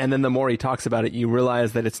 and then the more he talks about it, you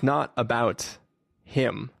realize that it's not about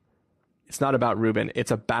him. It's not about Ruben.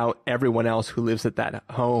 It's about everyone else who lives at that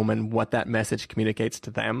home and what that message communicates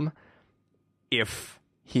to them if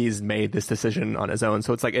he's made this decision on his own.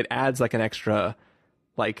 So it's like, it adds like an extra,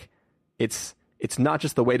 like, it's not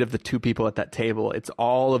just the weight of the two people at that table. It's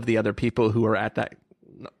all of the other people who are at that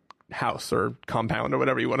house or compound or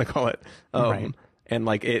whatever you want to call it. Right. And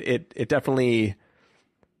like, it definitely,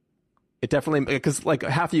 because like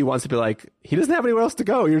half of you wants to be like, he doesn't have anywhere else to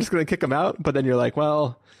go, you're just going to kick him out. But then you're like,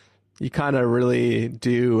 well, you kind of really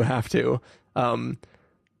do have to.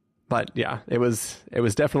 But yeah, it was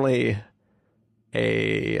definitely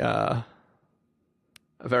a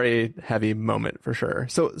very heavy moment for sure.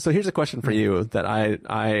 So here's a question for you that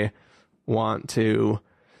I want to,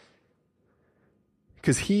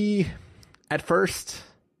 because he, at first,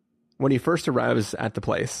 when he first arrives at the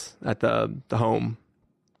place, at the home,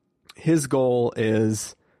 his goal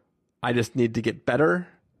is, I just need to get better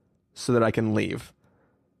so that I can leave.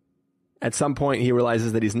 At some point, he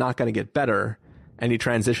realizes that he's not going to get better, and he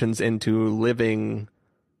transitions into living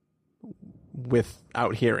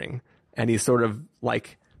without hearing. And he's sort of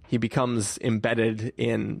like, he becomes embedded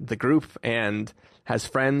in the group and has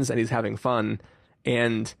friends, and he's having fun.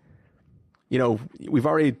 And, you know, you've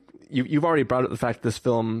already brought up the fact that this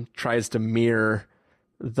film tries to mirror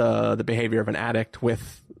the behavior of an addict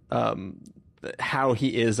with how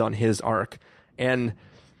he is on his arc. And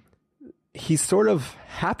he's sort of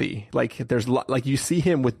happy. Like, there's like, you see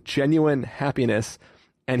him with genuine happiness,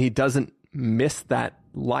 and he doesn't miss that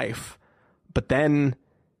life. But then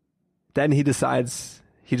he decides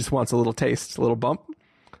he just wants a little taste, a little bump.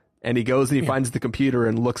 And he goes and he finds the computer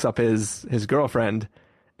and looks up his girlfriend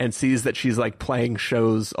and sees that she's like playing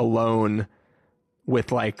shows alone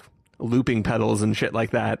with like looping pedals and shit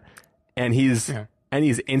like that. And he's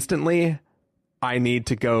instantly, I need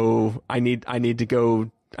to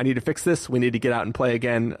fix this. We need to get out and play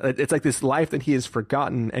again. It's like this life that he has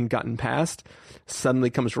forgotten and gotten past suddenly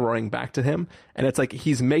comes roaring back to him. And it's like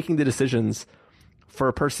he's making the decisions for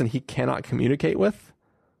a person he cannot communicate with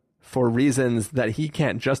for reasons that he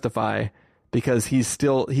can't justify, because he's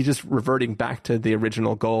just reverting back to the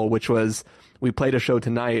original goal, which was, we played a show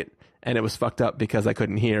tonight and it was fucked up because I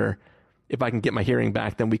couldn't hear. If I can get my hearing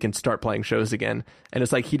back, then we can start playing shows again. And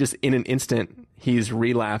it's like he just, in an instant, he's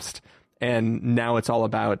relapsed. And now it's all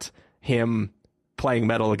about him playing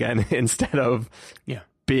metal again instead of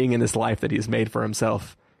being in this life that he's made for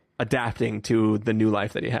himself, adapting to the new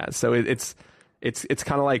life that he has. So it's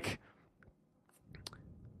kind of like,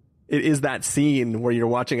 it is that scene where you're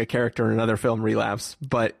watching a character in another film relapse,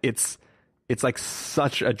 but it's it's like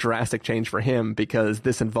such a drastic change for him because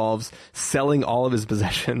this involves selling all of his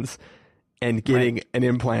possessions and getting an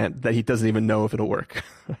implant that he doesn't even know if it'll work.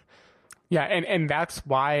 Yeah, and that's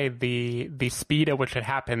why the speed at which it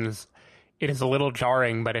happens, it is a little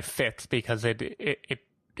jarring, but it fits because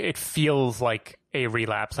it feels like a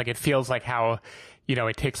relapse. Like, it feels like how, you know,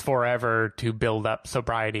 it takes forever to build up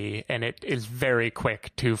sobriety, and it is very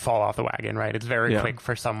quick to fall off the wagon, right? It's very quick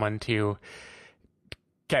for someone to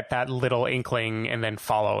get that little inkling and then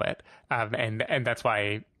follow it. And that's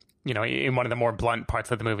why, you know, in one of the more blunt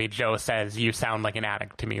parts of the movie, Joe says, "You sound like an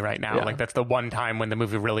addict to me right now." Like, that's the one time when the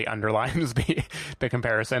movie really underlines the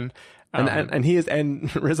comparison. And he is,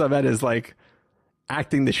 and Riz Ahmed is like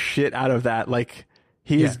acting the shit out of that. Like,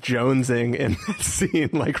 he is jonesing in that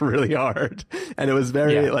scene like really hard. And it was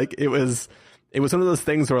very like, it was one of those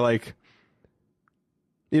things where, like,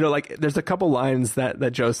 you know, like, there's a couple lines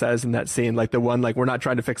that Joe says in that scene, like the one, like, "We're not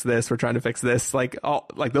trying to fix this, we're trying to fix this." Like, all,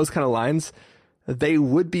 like, those kind of lines, they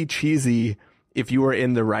would be cheesy if you were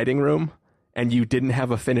in the writing room and you didn't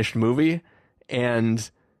have a finished movie. And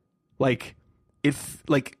like,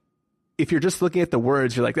 if you're just looking at the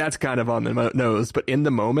words, you're like, that's kind of on the nose. But in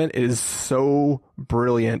the moment, it is so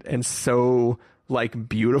brilliant and so like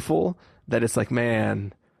beautiful that it's like,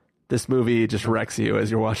 man, this movie just wrecks you as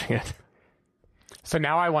you're watching it. So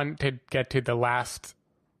now I want to get to the last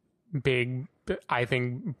big, I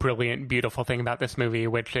think, brilliant, beautiful thing about this movie,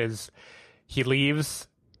 which is he leaves,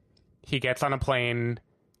 he gets on a plane,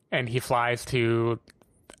 and he flies to...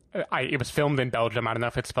 it was filmed in Belgium. I don't know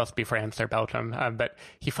if it's supposed to be France or Belgium, but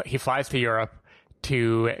he flies to Europe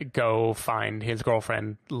to go find his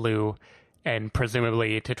girlfriend, Lou, and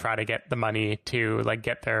presumably to try to get the money to, like,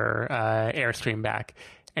 get their Airstream back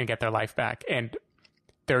and get their life back. And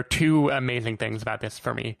there are two amazing things about this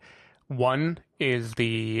for me. One is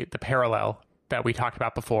the parallel that we talked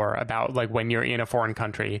about before, about like when you're in a foreign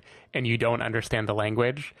country and you don't understand the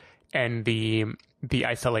language and the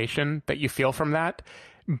isolation that you feel from that.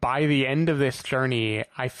 By the end of this journey,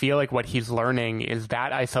 I feel like what he's learning is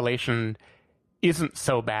that isolation isn't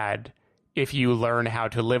so bad if you learn how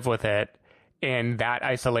to live with it. And that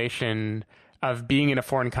isolation of being in a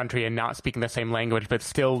foreign country and not speaking the same language, but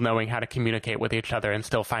still knowing how to communicate with each other and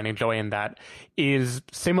still finding joy in that, is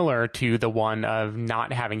similar to the one of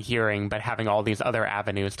not having hearing, but having all these other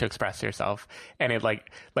avenues to express yourself. And it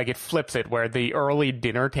like it flips it, where the early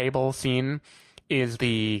dinner table scene is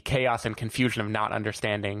the chaos and confusion of not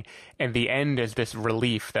understanding, and the end is this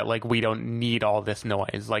relief that, like, we don't need all this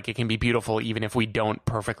noise. Like, it can be beautiful even if we don't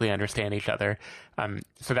perfectly understand each other.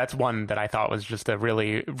 So that's one that I thought was just a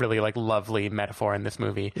really, really, like, lovely metaphor in this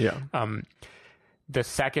movie. Yeah. The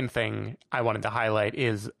second thing I wanted to highlight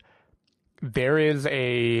is there is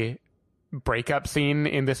a breakup scene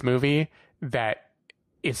in this movie that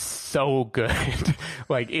is so good.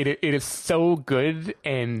 Like, it is so good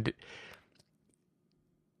and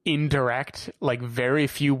indirect. Like, very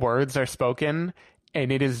few words are spoken,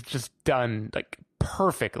 and it is just done like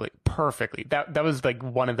perfectly. That was like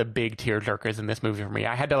one of the big tearjerkers in this movie for me.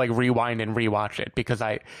 I had to like rewind and rewatch it because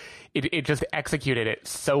it just executed it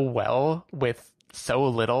so well with so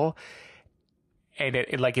little, and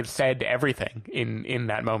it said everything in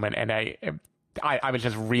that moment. And I was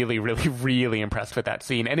just really, really, really impressed with that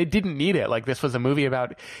scene. And it didn't need it. Like, this was a movie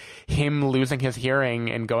about him losing his hearing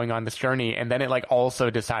and going on this journey. And then it like also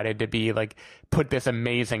decided to be like, put this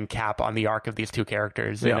amazing cap on the arc of these two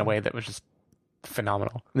characters in a way that was just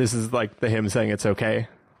phenomenal. This is like the him saying it's okay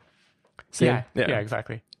scene. Yeah,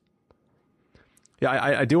 exactly. Yeah,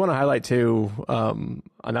 I do want to highlight too,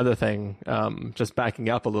 another thing, just backing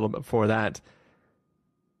up a little bit before that.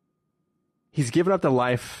 He's given up the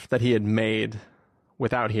life that he had made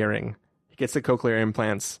without hearing. He gets the cochlear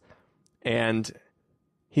implants, and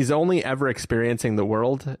he's only ever experiencing the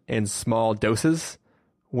world in small doses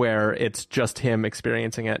where it's just him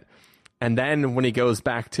experiencing it. And then when he goes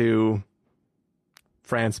back to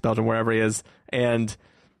France, Belgium, wherever he is, and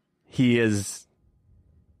he is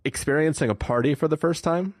experiencing a party for the first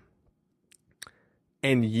time,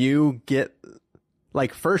 and you get,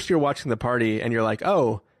 like, first you're watching the party and you're like,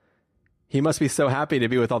 oh, he must be so happy to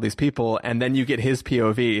be with all these people. And then you get his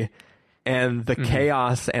POV and the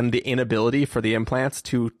chaos and the inability for the implants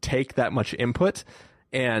to take that much input.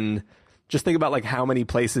 And just think about like how many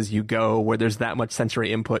places you go where there's that much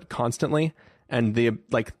sensory input constantly, and the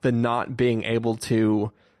not being able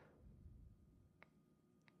to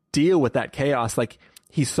deal with that chaos. Like,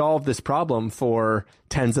 he solved this problem for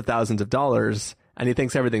tens of thousands of dollars and he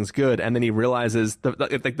thinks everything's good. And then he realizes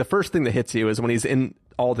the first thing that hits you is when he's in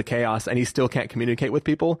all the chaos and he still can't communicate with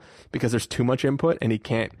people because there's too much input and he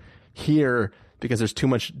can't hear because there's too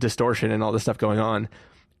much distortion and all this stuff going on.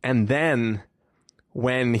 And then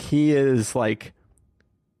when he is like,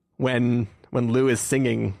 when Lou is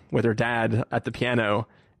singing with her dad at the piano,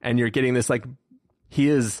 and you're getting this, like, he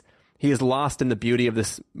is lost in the beauty of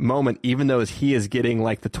this moment, even though he is getting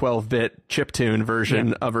like the 12-bit chiptune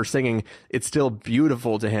version of her singing, it's still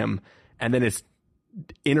beautiful to him. And then it's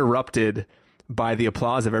interrupted by the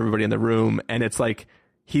applause of everybody in the room. And it's like,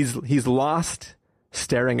 he's lost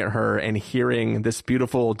staring at her and hearing this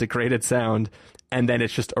beautiful degraded sound. And then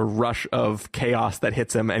it's just a rush of chaos that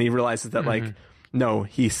hits him. And he realizes that like, no,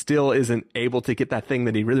 he still isn't able to get that thing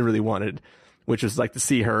that he really, really wanted, which is like to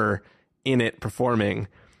see her in it performing.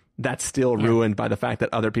 That's still ruined by the fact that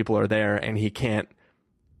other people are there, and he can't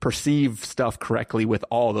perceive stuff correctly with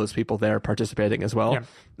all those people there participating as well.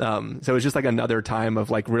 So it's just like another time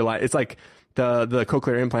of like realize, it's like the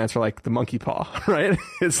cochlear implants are like the monkey paw, right?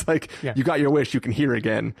 It's like you got your wish, you can hear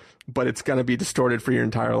again, but it's going to be distorted for your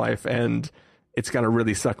entire life, and it's going to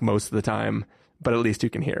really suck most of the time, but at least you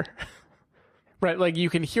can hear. Right, like you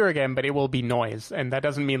can hear again, but it will be noise, and that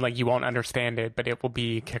doesn't mean like you won't understand it, but it will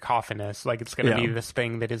be cacophonous. Like it's going to be this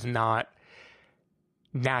thing that is not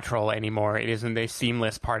natural anymore. It isn't a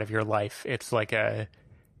seamless part of your life. It's like a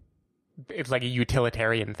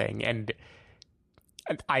utilitarian thing, and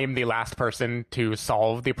I am the last person to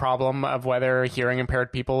solve the problem of whether hearing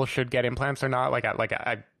impaired people should get implants or not.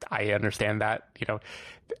 I understand that, you know.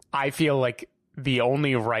 I feel like the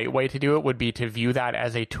only right way to do it would be to view that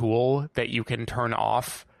as a tool that you can turn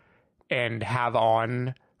off and have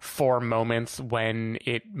on for moments when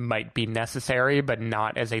it might be necessary, but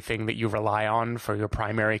not as a thing that you rely on for your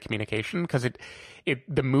primary communication. Because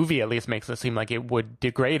the movie at least makes it seem like it would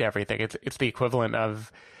degrade everything. It's the equivalent of,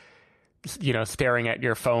 you know, staring at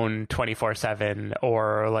your phone 24/7,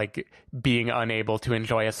 or like being unable to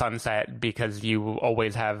enjoy a sunset because you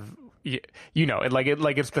always have, you know,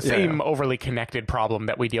 it's the same overly connected problem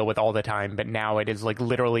that we deal with all the time, but now it is like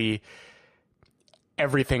literally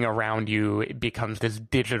everything around you becomes this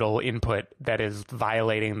digital input that is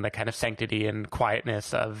violating the kind of sanctity and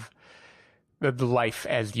quietness of the life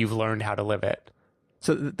as you've learned how to live it.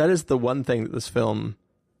 So that is the one thing that this film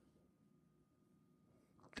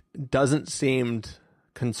doesn't seem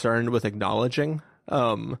concerned with acknowledging,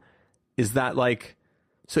 is that like,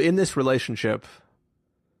 so in this relationship,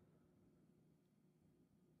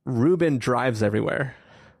 Ruben drives everywhere.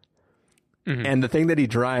 And the thing that he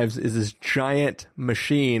drives is this giant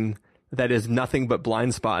machine that is nothing but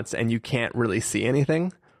blind spots, and you can't really see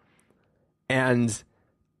anything. And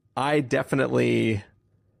I definitely,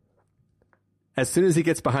 as soon as he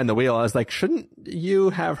gets behind the wheel, I was like, shouldn't you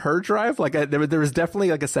have her drive? Like there was definitely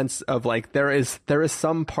like a sense of like, there is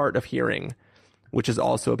some part of hearing which is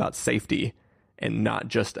also about safety and not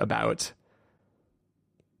just about,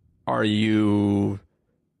 are you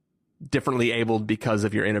differently abled because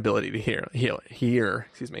of your inability to hear,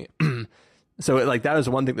 excuse me. So like that is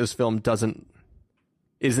one thing this film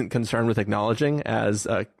isn't concerned with acknowledging as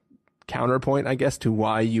a counterpoint, I guess, to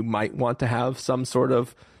why you might want to have some sort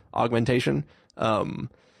of augmentation.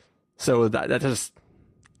 So that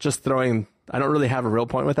just throwing, I don't really have a real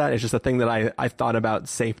point with that. It's just a thing that I thought about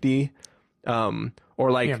safety.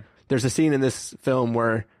 There's a scene in this film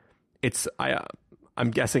where I'm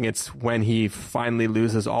guessing it's when he finally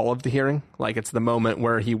loses all of the hearing. Like it's the moment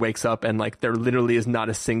where he wakes up and like there literally is not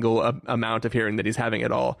a single amount of hearing that he's having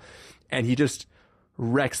at all. And he just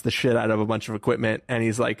wrecks the shit out of a bunch of equipment, and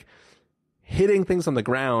he's like hitting things on the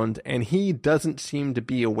ground, and he doesn't seem to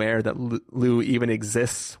be aware that Lou even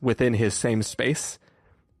exists within his same space.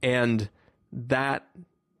 And that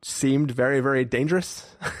seemed very, very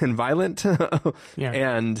dangerous and violent.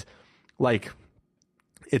 And like,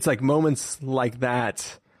 it's like moments like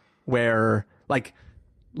that where like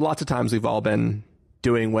lots of times we've all been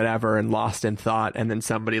doing whatever and lost in thought, and then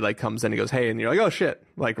somebody like comes in and goes, hey, and you're like, oh shit,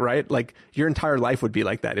 like, right? Like your entire life would be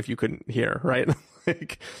like that if you couldn't hear, right?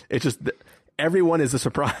 Like it's just, everyone is a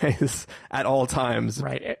surprise at all times.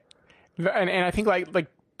 Right. And I think like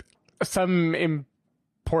some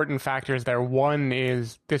important factors there. One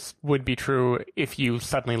is this would be true if you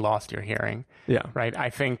suddenly lost your hearing. Yeah. Right. I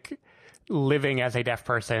think living as a deaf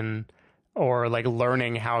person, or like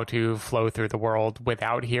learning how to flow through the world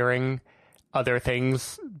without hearing, other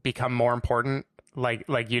things become more important. Like,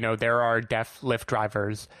 you know, there are deaf Lyft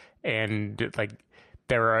drivers, and like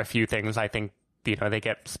there are a few things I think, you know, they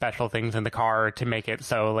get special things in the car to make it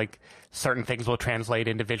so like certain things will translate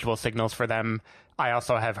into visual signals for them. I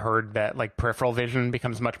also have heard that like peripheral vision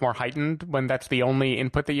becomes much more heightened when that's the only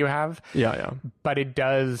input that you have. Yeah. But it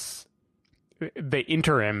does the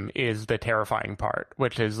interim is the terrifying part,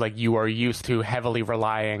 which is like you are used to heavily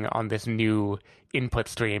relying on this new input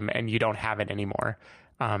stream and you don't have it anymore.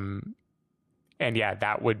 And yeah,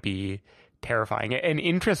 that would be terrifying. An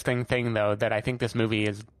interesting thing, though, that I think this movie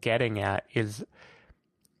is getting at is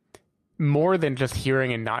more than just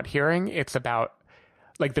hearing and not hearing. It's about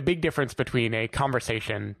like the big difference between a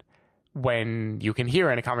conversation when you can hear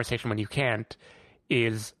and a conversation when you can't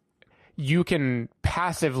is you can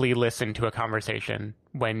passively listen to a conversation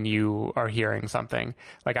when you are hearing something.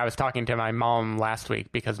 Like I was talking to my mom last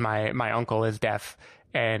week because my uncle is deaf,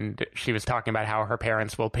 and she was talking about how her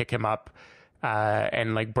parents will pick him up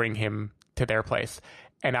and like bring him to their place.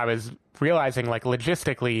 And I was realizing like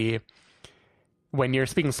logistically, when you're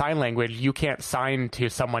speaking sign language, you can't sign to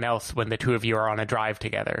someone else when the two of you are on a drive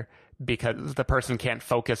together because the person can't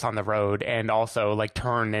focus on the road and also like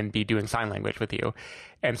turn and be doing sign language with you.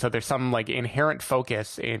 And so there's some like inherent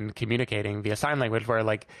focus in communicating via sign language where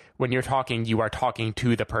like when you're talking, you are talking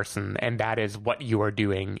to the person and that is what you are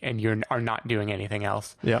doing and you are not doing anything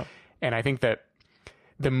else. Yeah. And I think that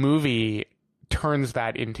the movie turns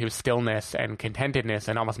that into stillness and contentedness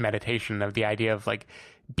and almost meditation of the idea of like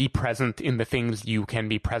be present in the things you can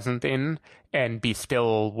be present in and be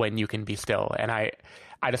still when you can be still. And I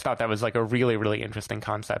just thought that was like a really, really interesting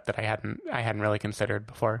concept that I hadn't really considered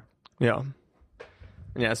before. Yeah.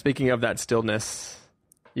 Yeah. Speaking of that stillness,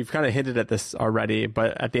 you've kind of hinted at this already,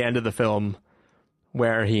 but at the end of the film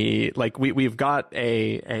where he like, we've got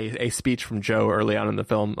a speech from Joe early on in the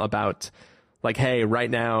film about like, hey, right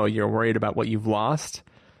now you're worried about what you've lost,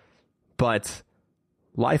 but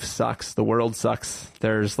life sucks. The world sucks.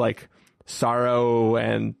 There's like sorrow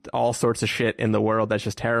and all sorts of shit in the world that's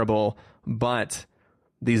just terrible. But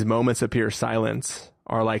these moments of pure silence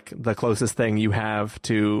are like the closest thing you have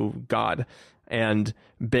to God. And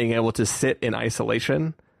being able to sit in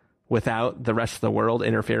isolation without the rest of the world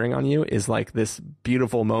interfering on you is like this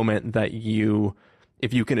beautiful moment that you,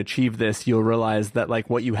 if you can achieve this, you'll realize that like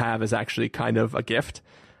what you have is actually kind of a gift.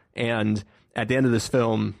 And at the end of this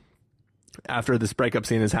film, after this breakup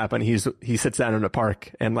scene has happened, he sits down in a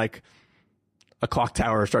park and like a clock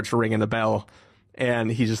tower starts ringing a bell and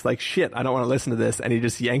he's just like, shit, I don't want to listen to this. And he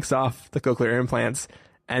just yanks off the cochlear implants.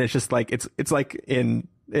 And it's just like, it's like in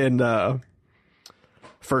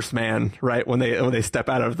First Man, right? When they step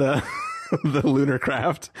out of the, the lunar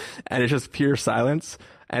craft and it's just pure silence.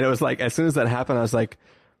 And it was like, as soon as that happened, I was like,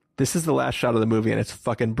 this is the last shot of the movie and it's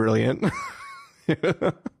fucking brilliant.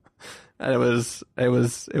 And it was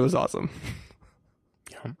awesome.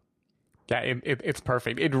 Yeah, it's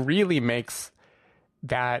perfect. It really makes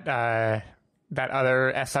that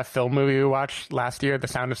other SF film movie we watched last year, The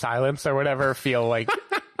Sound of Silence or whatever, feel like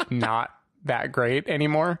not that great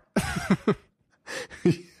anymore.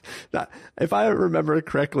 If I remember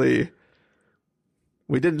correctly,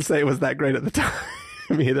 we didn't say it was that great at the time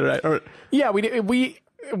either, right? Yeah, we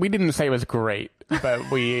didn't say it was great,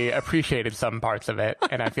 but we appreciated some parts of it,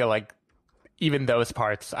 and I feel like even those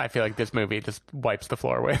parts, I feel like this movie just wipes the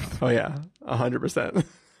floor with. Oh yeah, 100%.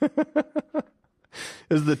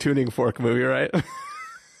 This is the tuning fork movie, right?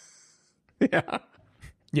 Yeah.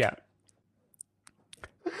 Yeah.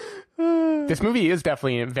 This movie is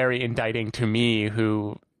definitely very indicting to me,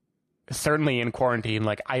 who certainly in quarantine,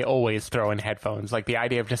 like I always throw in headphones. Like the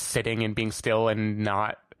idea of just sitting and being still and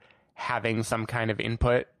not having some kind of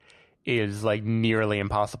input is like nearly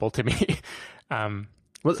impossible to me.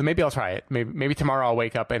 So maybe I'll try it. Maybe tomorrow I'll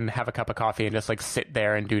wake up and have a cup of coffee and just like sit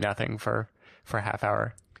there and do nothing for a half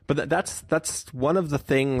hour. But that's one of the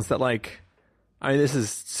things that like, I mean, this is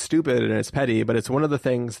stupid and it's petty, but it's one of the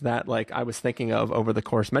things that like I was thinking of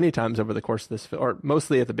many times over the course of this, or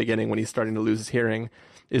mostly at the beginning when he's starting to lose his hearing,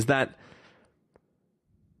 is that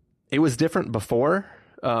it was different before.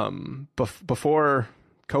 Before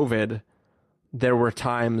COVID, there were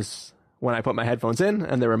times when I put my headphones in,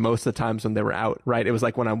 and there were most of the times when they were out, right? It was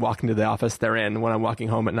like when I'm walking to the office, they're in. When I'm walking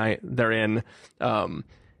home at night, they're in.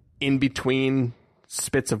 In between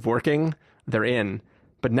spits of working, they're in.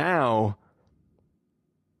 But now,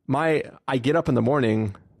 I get up in the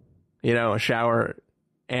morning, a shower,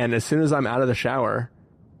 and as soon as I'm out of the shower,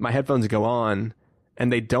 my headphones go on,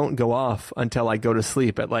 and they don't go off until I go to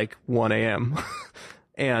sleep at like 1 a.m.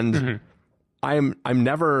 And I'm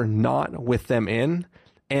never not with them in.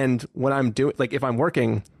 And when I'm doing, like, if I'm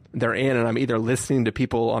working, they're in, and I'm either listening to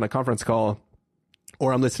people on a conference call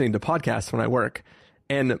or I'm listening to podcasts when I work.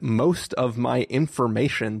 And most of my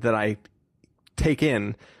information that I take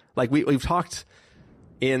in, like we've talked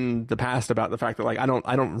in the past about the fact that like I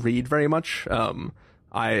don't read very much.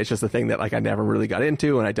 It's just a thing that like I never really got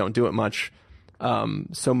into, and I don't do it much.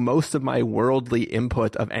 So most of my worldly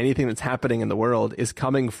input of anything that's happening in the world is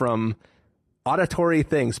coming from auditory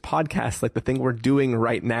things, podcasts like the thing we're doing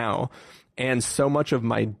right now. And so much of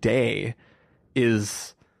my day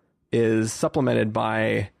is supplemented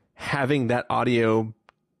by having that audio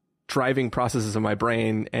driving processes in my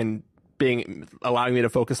brain and allowing me to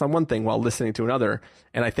focus on one thing while listening to another.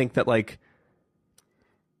 And I think that like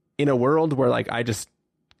in a world where like I just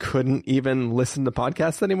couldn't even listen to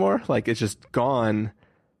podcasts anymore, like it's just gone,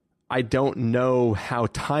 I don't know how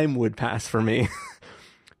time would pass for me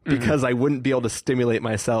because I wouldn't be able to stimulate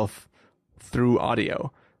myself through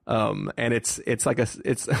audio. And it's like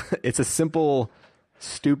it's a simple,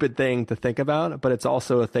 stupid thing to think about, but it's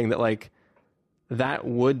also a thing that like that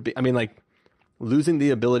would be, I mean, like losing the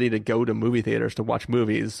ability to go to movie theaters to watch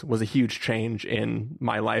movies was a huge change in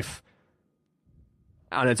my life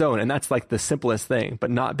on its own. And that's like the simplest thing, but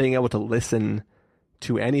not being able to listen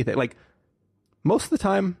to anything, like most of the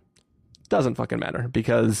time doesn't fucking matter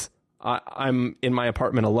because I'm in my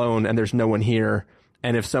apartment alone and there's no one here.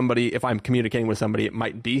 And if I'm communicating with somebody, it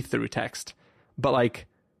might be through text, but like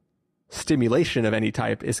stimulation of any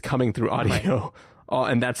type is coming through audio.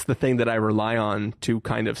 Right. And that's the thing that I rely on to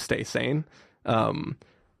kind of stay sane. And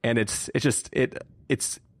it's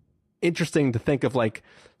interesting to think of like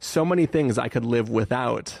so many things I could live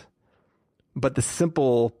without, but the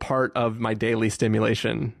simple part of my daily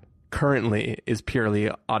stimulation currently is purely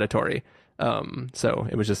auditory. So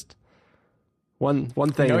it was just one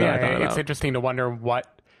thing that I thought about. It's interesting to wonder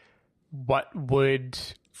what would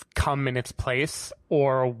come in its place,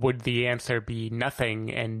 or would the answer be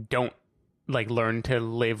nothing and don't like learn to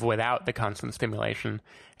live without the constant stimulation?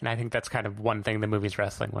 And I think that's kind of one thing the movie's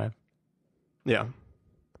wrestling with. Yeah.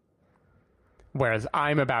 Whereas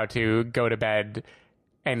I'm about to go to bed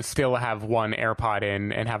and still have one AirPod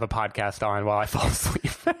in and have a podcast on while I fall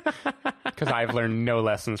asleep. Because I've learned no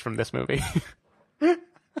lessons from this movie.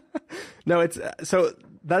 No, so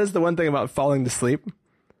that is the one thing about falling to sleep,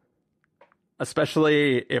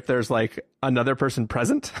 especially if there's like another person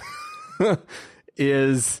present,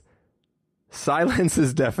 is silence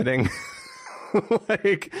is deafening.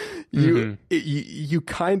 Like you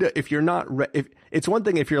kind of, if you're not, if it's one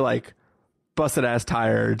thing if you're like busted ass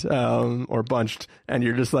tired, or bunched and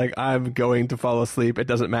you're just like, I'm going to fall asleep. It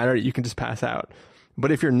doesn't matter. You can just pass out.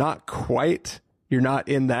 But if you're not you're not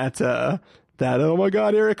in that, oh my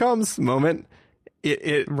God, here it comes moment.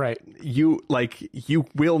 Right. You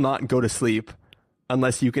will not go to sleep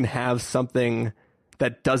unless you can have something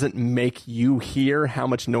that doesn't make you hear how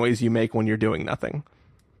much noise you make when you're doing nothing.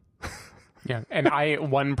 Yeah. And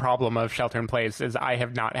one problem of Shelter in Place is I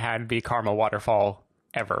have not had the karma waterfall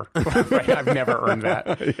ever. Right? I've never earned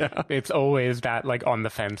that. Yeah. It's always that like on the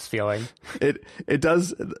fence feeling. It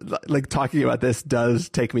does, like talking about this does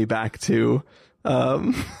take me back to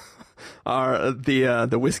the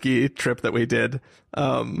whiskey trip that we did,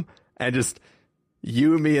 and just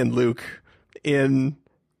you, me, and Luke in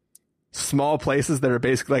small places that are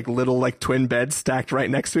basically like little like twin beds stacked right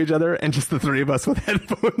next to each other, and just the three of us with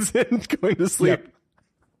headphones in going to sleep.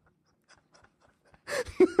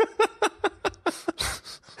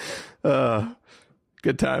 Yep.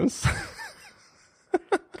 Good times.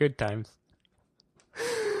 Good times.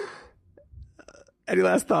 Any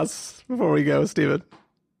last thoughts before we go, Steven?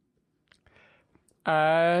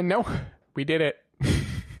 No, we did it.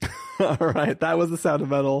 All right. That was the sound of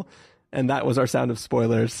metal, and that was our sound of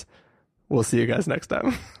spoilers. We'll see you guys next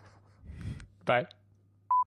time. Bye.